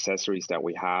these accessories that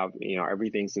we have,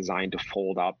 everything's designed to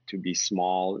fold up, to be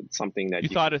small. It's something that you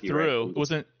thought it through.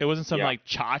 It wasn't some like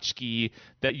tchotchke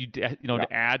that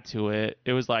to add to it.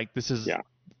 It was like,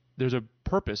 there's a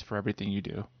purpose for everything you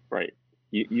do. Right.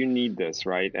 You need this,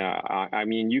 right? I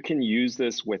mean, you can use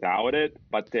this without it,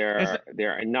 but there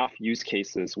are enough use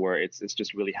cases where it's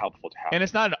just really helpful to have. And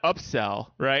it's not an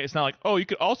upsell, right? It's not like, oh, you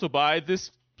could also buy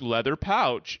this leather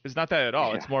pouch. It's not that at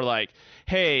all. Yeah. It's more like,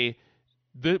 hey,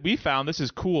 we found this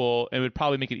is cool, and it would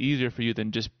probably make it easier for you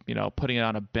than just putting it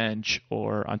on a bench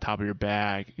or on top of your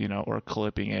bag, or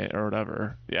clipping it or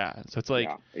whatever. Yeah. So it's like,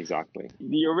 yeah, exactly.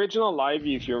 The original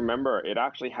LiveView, if you remember, it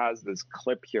actually has this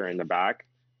clip here in the back.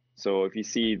 So if you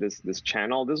see this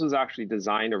channel, this was actually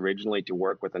designed originally to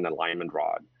work with an alignment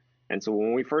rod. And so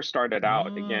when we first started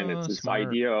out, again, it's this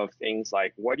idea of things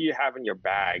like, what do you have in your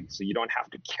bag so you don't have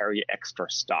to carry extra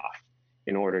stuff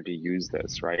in order to use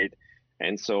this, right?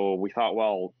 And so we thought,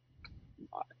 well,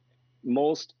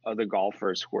 most of the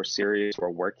golfers who are serious, who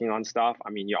are working on stuff, I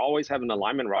mean, you always have an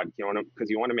alignment rod, because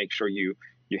you want to make sure you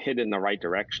hit it in the right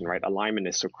direction, right? Alignment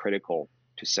is so critical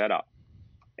to setup.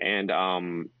 And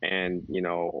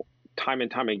time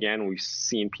and time again, we've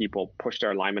seen people push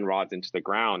their alignment rods into the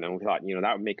ground, and we thought,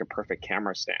 that would make a perfect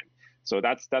camera stand. So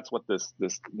that's what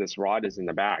this rod is in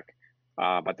the back.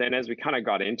 But then as we kind of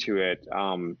got into it,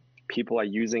 people are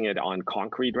using it on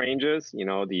concrete ranges,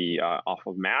 off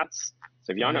of mats.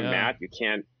 So if you're on a mat, you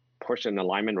can't push an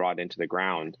alignment rod into the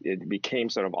ground. It became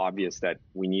sort of obvious that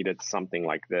we needed something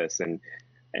like this, and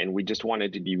we just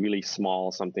wanted to be really small,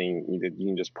 something that you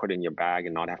can just put in your bag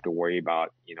and not have to worry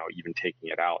about, even taking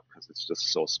it out because it's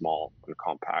just so small and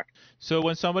compact. So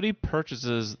when somebody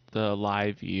purchases the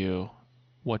LiveView,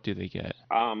 what do they get?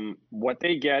 What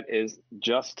they get is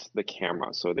just the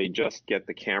camera. So they just get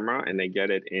the camera and they get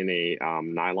it in a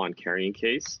nylon carrying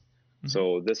case. Mm-hmm.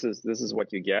 So this is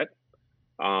what you get.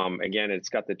 Again, it's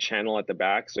got the channel at the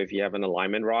back. So if you have an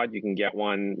alignment rod, you can get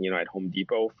one, at Home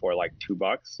Depot for like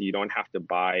 $2. You don't have to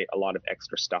buy a lot of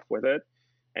extra stuff with it.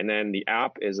 And then the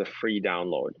app is a free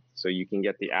download. So you can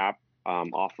get the app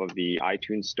off of the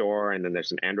iTunes store, and then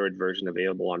there's an Android version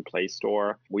available on Play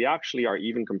Store. We actually are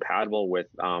even compatible with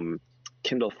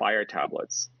Kindle Fire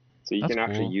tablets. So you can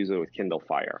actually use it with Kindle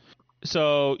Fire.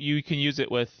 So you can use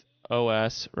it with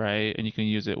OS, right? And you can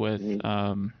use it with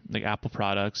like Apple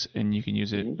products, and you can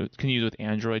use it. Can you use it with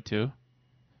Android too?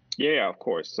 Yeah, of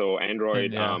course. So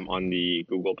Android on the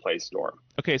Google Play Store.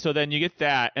 Okay, so then you get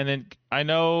that, and then I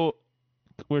know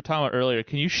we were talking about earlier.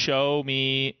 Can you show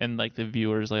me and like the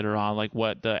viewers later on like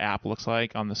what the app looks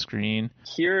like on the screen?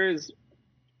 Here's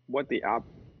what the app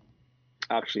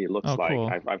actually looks like.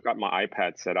 Cool. I've got my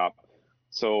iPad set up.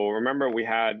 So remember we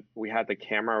had the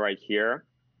camera right here.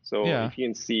 So if you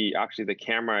can see, actually the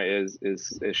camera is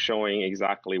showing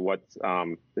exactly what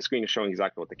the screen is showing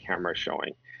exactly what the camera is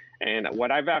showing. And what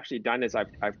I've actually done is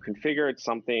I've configured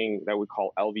something that we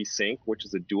call LV Sync, which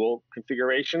is a dual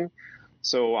configuration.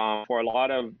 So for a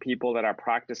lot of people that are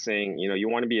practicing, you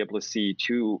want to be able to see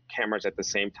two cameras at the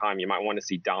same time. You might want to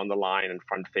see down the line and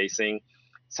front facing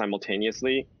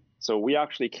simultaneously. So we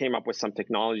actually came up with some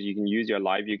technology. You can use your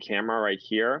LiveView camera right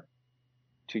here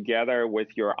together with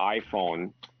your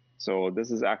iPhone. So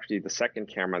this is actually the second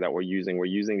camera that we're using. We're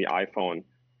using the iPhone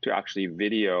to actually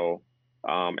video,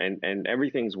 and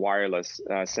everything's wireless,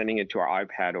 sending it to our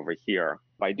iPad over here.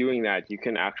 By doing that, you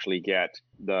can actually get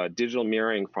the digital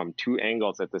mirroring from two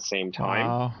angles at the same time.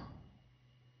 Wow.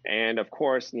 And of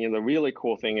course, the really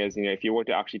cool thing is, if you were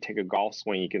to actually take a golf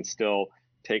swing, you can still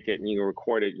take it and you can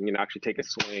record it. You can actually take a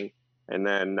swing, and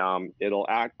then it'll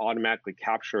automatically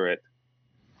capture it.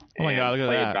 Oh my God, look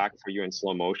at that. Play it back for you in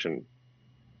slow motion.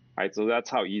 right? So that's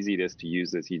how easy it is to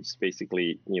use this. You just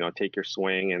basically, take your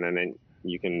swing and then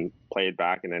you can play it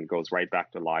back and then it goes right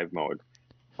back to live mode.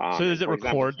 So does it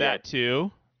record that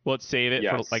too? Will it save it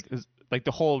yes. for like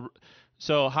the whole?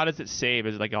 So how does it save?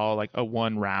 Is it like all like a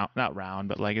one round, not round,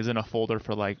 but like is it in a folder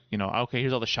for like, okay,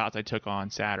 here's all the shots I took on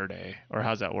Saturday, or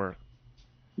how's that work?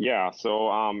 Yeah,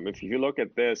 so if you look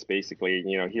at this, basically,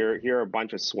 here are a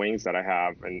bunch of swings that I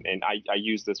have, and I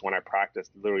use this when I practice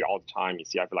literally all the time. You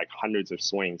see, I have like hundreds of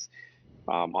swings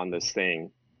on this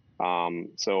thing. And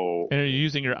you're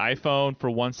using your iPhone for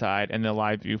one side and the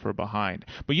live view for behind,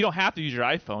 but you don't have to use your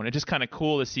iPhone. It's just kind of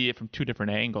cool to see it from two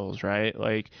different angles, right?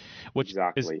 Like, which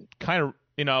is kind of,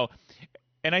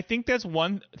 and I think that's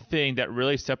one thing that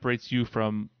really separates you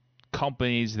from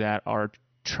companies that are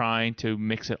trying to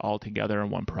mix it all together in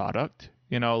one product.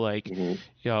 We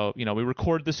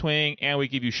record the swing and we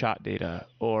give you shot data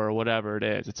or whatever it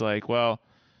is. It's like, well,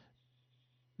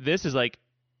 this is like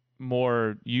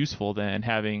more useful than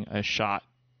having a shot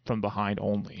from behind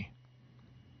only.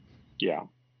 Yeah.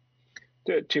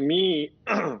 To me,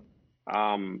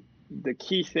 the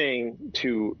key thing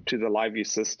to the LiveView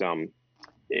system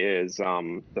is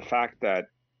the fact that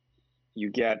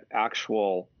you get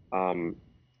actual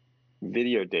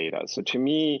video data. So to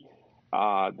me,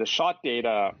 the shot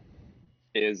data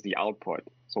is the output.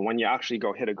 So when you actually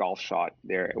go hit a golf shot,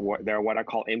 they're what I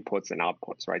call inputs and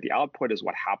outputs, right? The output is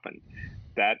what happened.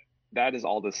 That is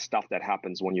all the stuff that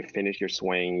happens when you finish your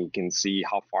swing. You can see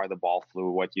how far the ball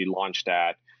flew, what you launched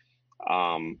at.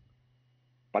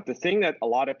 But the thing that a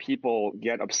lot of people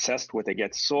get obsessed with, they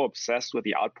get so obsessed with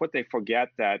the output, they forget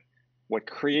that what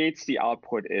creates the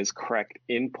output is correct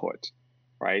input,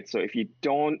 right? So if you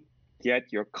don't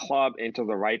get your club into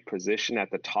the right position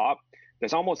at the top,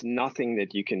 there's almost nothing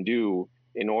that you can do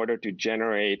in order to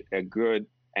generate a good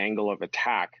angle of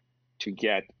attack to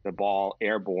get the ball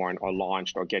airborne or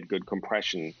launched or get good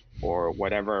compression or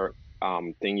whatever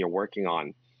thing you're working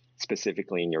on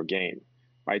specifically in your game,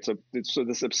 right? So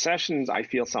this obsessions, I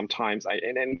feel sometimes,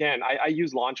 and again, I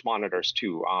use launch monitors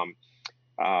too.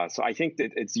 So I think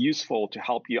that it's useful to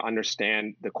help you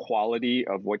understand the quality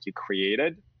of what you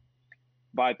created.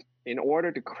 But in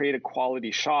order to create a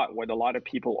quality shot, what a lot of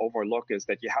people overlook is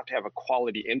that you have to have a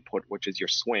quality input, which is your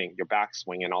swing, your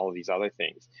backswing, and all of these other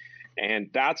things. And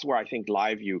that's where I think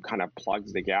LiveView kind of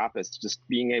plugs the gap, is just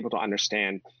being able to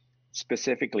understand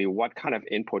specifically what kind of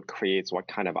input creates what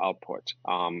kind of output.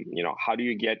 How do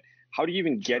you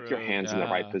even get your hands in the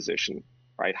right position,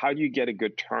 right? How do you get a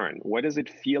good turn? What does it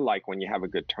feel like when you have a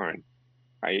good turn,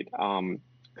 right?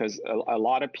 Because a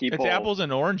lot of people, it's apples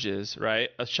and oranges, right?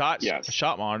 A shot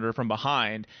monitor from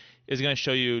behind is going to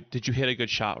show you, did you hit a good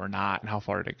shot or not, and how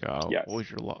far did it go? Yes. What was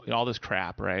your all this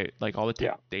crap, right? Like all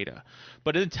the data,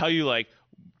 but it doesn't tell you like,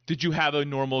 did you have a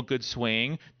normal good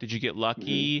swing? Did you get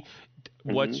lucky?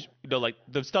 Mm-hmm. What's like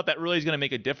the stuff that really is going to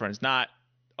make a difference? Not,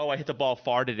 oh, I hit the ball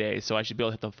far today, so I should be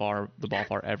able to hit the ball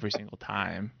far every single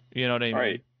time. You know what I mean?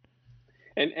 Right.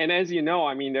 And as you know,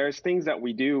 I mean, there's things that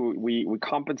we do, we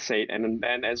compensate, and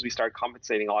as we start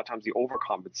compensating, a lot of times we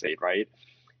overcompensate, right?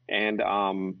 And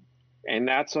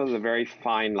that's sort of a very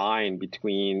fine line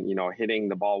between, hitting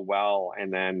the ball well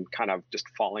and then kind of just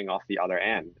falling off the other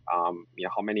end.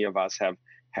 How many of us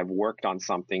have worked on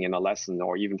something in a lesson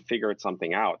or even figured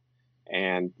something out,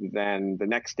 and then the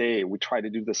next day we try to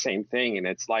do the same thing and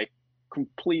it's like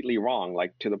completely wrong,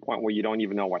 like to the point where you don't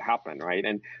even know what happened, right?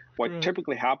 And what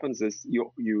typically happens is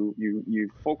you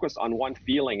focus on one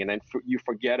feeling and then you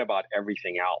forget about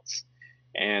everything else.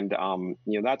 And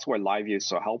that's where LiveView is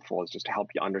so helpful, is just to help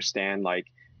you understand, like,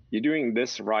 you're doing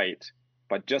this right,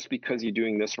 but just because you're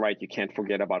doing this right, you can't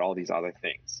forget about all these other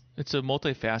things. It's a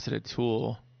multifaceted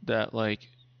tool that like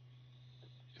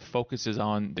focuses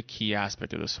on the key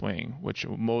aspect of the swing, which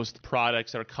most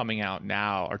products that are coming out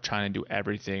now are trying to do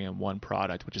everything in one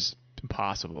product, which is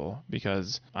impossible,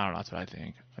 because I don't know, that's what I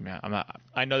think. I mean,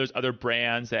 I know there's other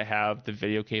brands that have the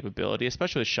video capability,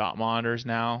 especially the shot monitors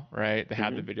now, right? They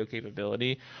have the video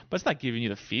capability, but it's not giving you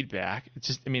the feedback. It's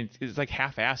just, I mean, it's like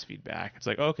half-ass feedback. It's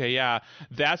like, okay, yeah,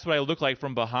 that's what I look like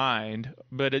from behind,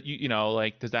 but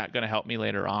like, is that going to help me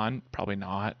later on? Probably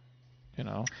not.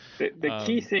 The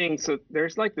key thing, so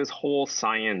there's like this whole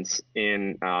science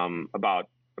in about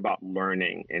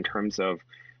learning in terms of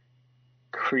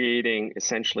creating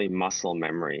essentially muscle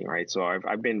memory, right? So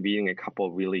I've been reading a couple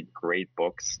of really great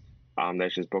books.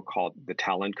 There's this book called The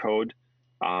Talent Code,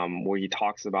 where he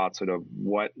talks about sort of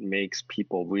what makes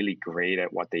people really great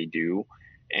at what they do.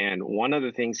 And one of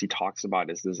the things he talks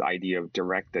about is this idea of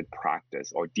directed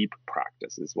practice, or deep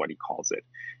practice is what he calls it.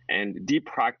 And deep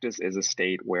practice is a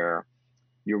state where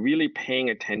you're really paying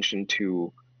attention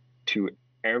to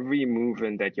every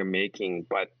movement that you're making,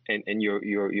 and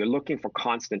you're looking for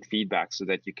constant feedback so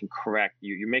that you can correct.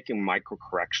 You're making micro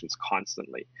corrections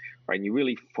constantly, right? And you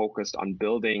really focused on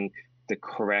building the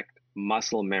correct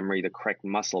muscle memory, the correct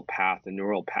muscle path, the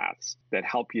neural paths that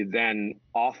help you then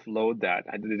offload that.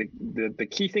 The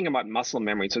key thing about muscle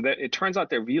memory, so that it turns out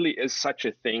there really is such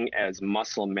a thing as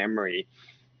muscle memory.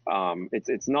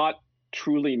 It's not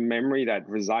truly memory that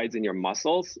resides in your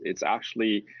muscles. It's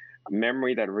actually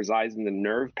memory that resides in the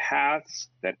nerve paths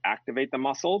that activate the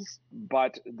muscles.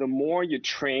 But the more you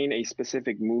train a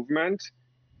specific movement,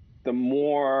 the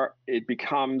more it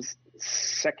becomes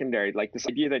secondary, like this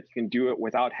idea that you can do it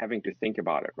without having to think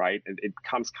about it, right? It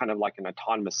becomes kind of like an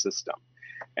autonomous system.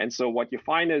 And so what you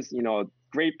find is,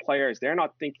 great players, they're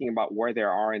not thinking about where they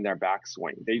are in their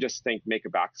backswing. They just think, make a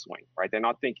backswing, right? They're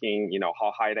not thinking,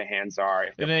 how high the hands are.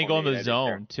 And then they go in the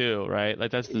zone too, right?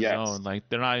 Like that's the zone. Like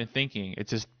they're not even thinking.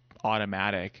 It's just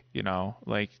automatic,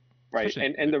 Right.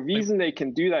 And the reason they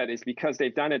can do that is because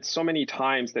they've done it so many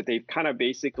times that they've kind of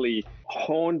basically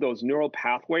honed those neural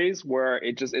pathways where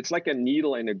it's like a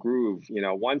needle in a groove.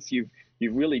 Once you've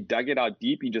really dug it out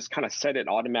deep, you just kind of set it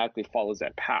automatically follows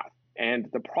that path. And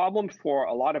the problem for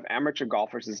a lot of amateur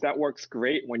golfers is that works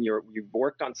great when you've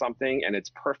worked on something and it's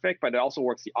perfect, but it also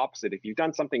works the opposite. If you've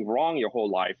done something wrong your whole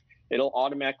life, it'll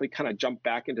automatically kind of jump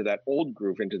back into that old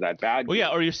groove, into that bad groove. Well, yeah,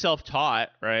 or you're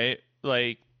self-taught, right?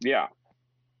 Yeah.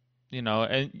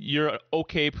 And you're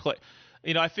okay play.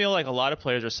 I feel like a lot of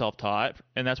players are self-taught,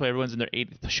 and that's why everyone's in their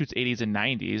shoots 80s and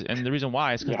 90s. And the reason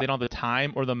why is because they don't have the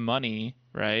time or the money,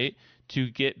 right, to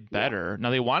get better. Now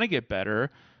they want to get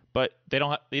better, but they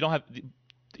don't have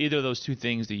either of those two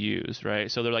things to use,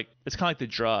 right? So they're like, it's kind of like the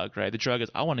drug, right? The drug is,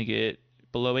 I want to get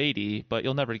below 80, but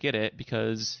you'll never get it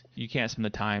because you can't spend the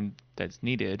time that's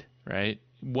needed, right,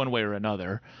 one way or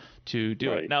another, to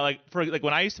do it. Now,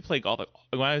 when I used to play golf,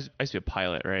 when I used to be a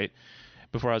pilot, right,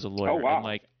 before I was a lawyer. Oh, wow.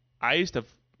 And I used to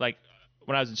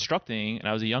when I was instructing and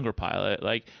I was a younger pilot,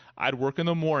 I'd work in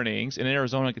the mornings, and in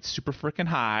Arizona it gets super freaking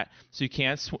hot, so you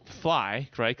can't fly,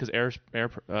 right, because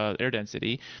air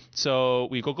density. So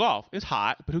we go golf. It's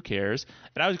hot, but who cares?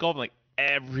 And I was golfing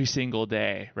every single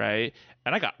day, right?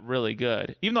 And I got really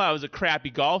good, even though I was a crappy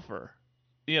golfer.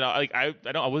 I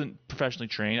wasn't professionally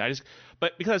trained.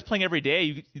 But because I was playing every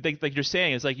day, like you're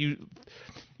saying, it's like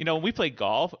when we play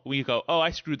golf, we go, oh,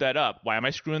 I screwed that up. Why am I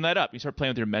screwing that up? You start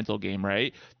playing with your mental game,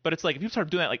 right? But it's like if you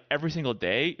start doing that every single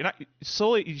day,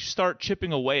 you start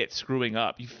chipping away at screwing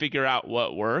up. You figure out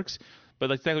what works.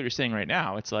 But exactly what you're saying right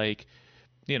now, it's like,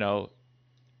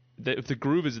 if the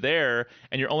groove is there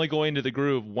and you're only going to the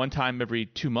groove one time every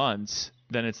 2 months,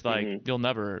 then it's like you'll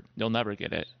never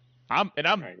get it. I'm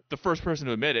the first person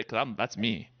to admit it because that's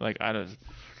me.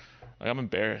 I'm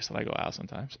embarrassed when I go out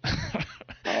sometimes.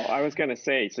 I was gonna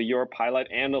say, so you're a pilot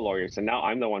and a lawyer, so now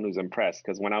I'm the one who's impressed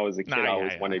because when I was a kid, I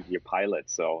always wanted to be a pilot.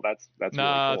 So that's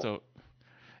really cool.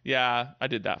 Yeah, I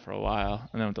did that for a while,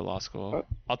 and then went to law school.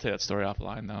 I'll tell you that story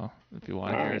offline though, if you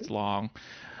want to hear. It's long.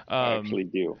 I actually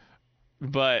do.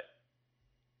 But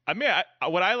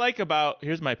what I like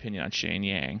here's my opinion on Shane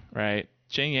Yang, right?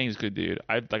 Shane Yang is a good dude.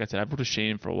 Like I said, I've worked with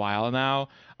Shane for a while now.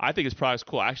 I think his product's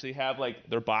cool. I actually have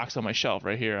their box on my shelf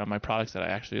right here on my products that I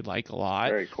actually like a lot.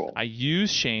 Very cool. I use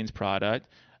Shane's product,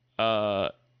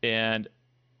 and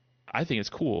I think it's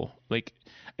cool.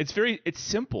 It's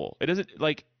simple. It doesn't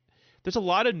there's a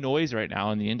lot of noise right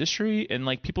now in the industry, and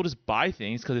people just buy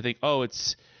things because they think, oh,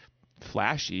 it's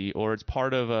flashy or it's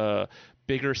part of a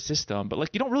bigger system. But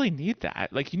you don't really need that.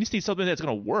 You just need something that's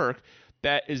gonna work,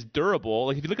 that is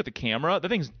durable. If you look at the camera, that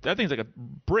thing's like a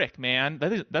brick, man.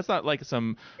 That's not like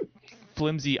some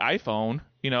flimsy iPhone,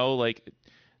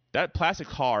 that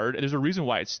plastic's hard. And there's a reason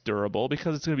why it's durable,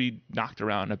 because it's going to be knocked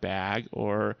around in a bag,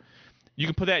 or you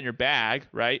can put that in your bag,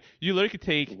 right? You literally could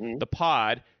take the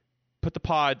pod, put the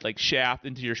pod shaft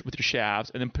with your shafts,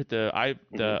 and then put the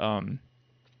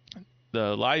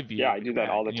live view. Yeah, I do that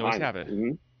all the time. You always have it.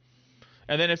 And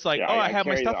then it's I have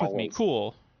my stuff with me.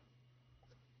 Cool.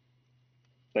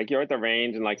 You're at the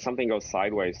range and something goes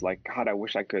sideways. God, I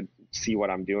wish I could see what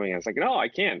I'm doing. And it's no, I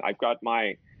can't. I've got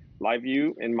my live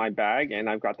view in my bag, and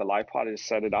I've got the live pod to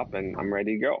set it up, and I'm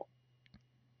ready to go.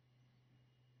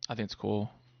 I think it's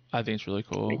cool. I think it's really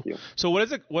cool. Thank you. So what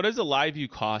does the live view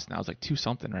cost now? It's $2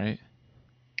 something, right?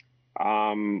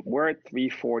 We're at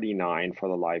 $349 for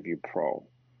the Live View Pro.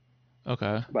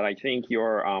 Okay. But I think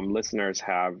your listeners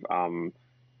have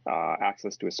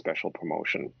access to a special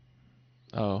promotion.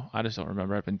 Oh, I just don't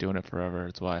remember. I've been doing it forever.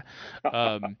 That's why.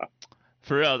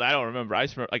 For real, I don't remember. I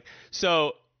just remember,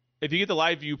 so if you get the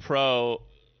Live View Pro,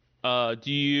 do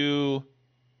you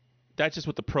that's just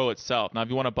with the Pro itself. Now, if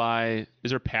you want to buy,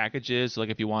 is there packages, like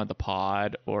if you wanted the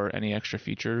pod or any extra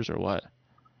features or what?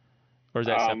 Or is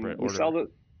that separate order?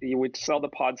 You would sell the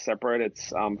pod separate.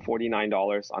 It's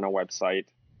 $49 on our website.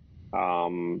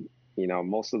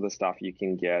 Most of the stuff you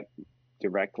can get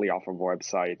directly off of our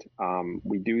website.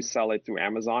 We do sell it through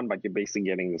Amazon, but you're basically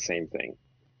getting the same thing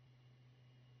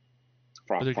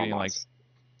from us.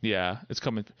 Yeah, it's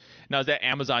coming. Now, is that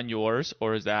Amazon yours,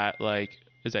 or is that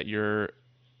your?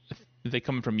 Is they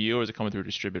coming from you, or is it coming through a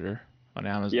distributor on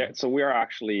Amazon? Yeah, so we are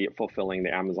actually fulfilling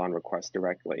the Amazon request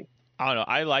directly. I don't know.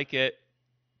 I like it.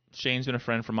 Shane's been a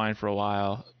friend of mine for a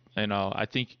while. I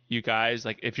think you guys,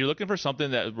 like, if you're looking for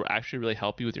something that will actually really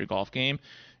help you with your golf game,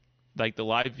 like the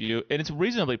Live View, and it's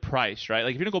reasonably priced, right?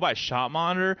 Like, if you're gonna go buy a shot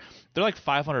monitor, they're like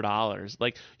 $500.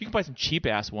 Like, you can buy some cheap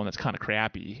ass one that's kind of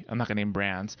crappy. I'm not gonna name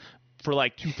brands, for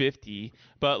like $250.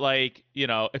 But like,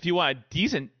 if you want a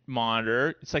decent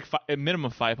monitor, it's like a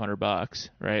minimum $500,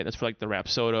 right? That's for like the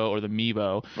Rapsodo or the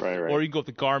Mevo. Right. Or you can go with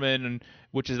the Garmin,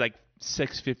 which is like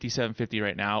 $650, $750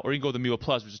 right now, or you can go with the Mevo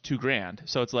Plus, which is $2,000.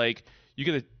 So it's like you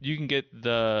can get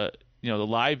the the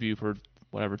Live View for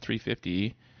whatever,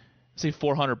 $350, say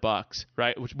 $400,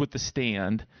 right? Which with the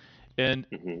stand, and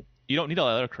you don't need all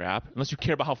that other crap unless you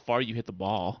care about how far you hit the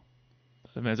ball.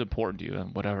 I mean, it's important to you,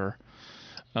 and whatever.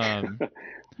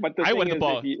 But the thing is,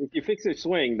 if you fix your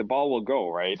swing, the ball will go,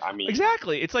 right? I mean,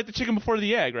 exactly. It's like the chicken before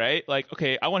the egg, right? Like,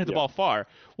 okay, I want to hit the ball far.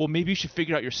 Well, maybe you should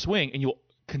figure out your swing, and you'll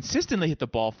consistently hit the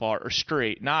ball far or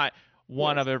straight, not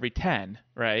one of every 10,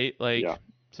 right? Like,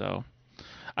 so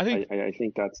I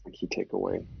think that's the key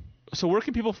takeaway. So where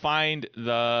can people find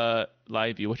the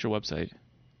Live View? What's your website?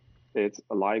 It's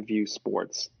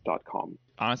liveviewsports.com.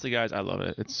 Honestly, guys, I love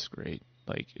it. It's great.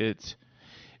 Like,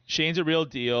 Shane's a real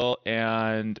deal,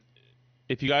 and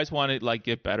if you guys want to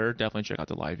get better, definitely check out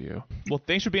the Live View. Well,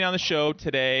 thanks for being on the show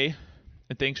today,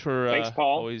 and thanks for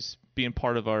always being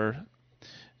part of our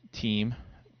team,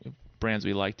 brands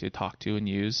we like to talk to and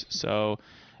use. So,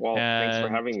 thanks for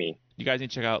having me. You guys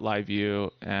need to check out Live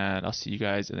View, and I'll see you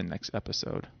guys in the next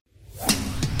episode.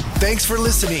 Thanks for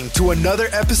listening to another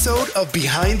episode of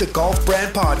Behind the Golf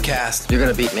Brand Podcast. You're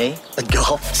going to beat me at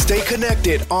golf? Stay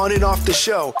connected on and off the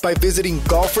show by visiting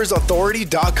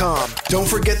golfersauthority.com. Don't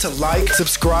forget to like,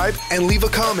 subscribe, and leave a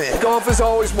comment. Golf is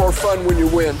always more fun when you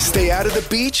win. Stay out of the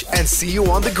beach and see you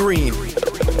on the green.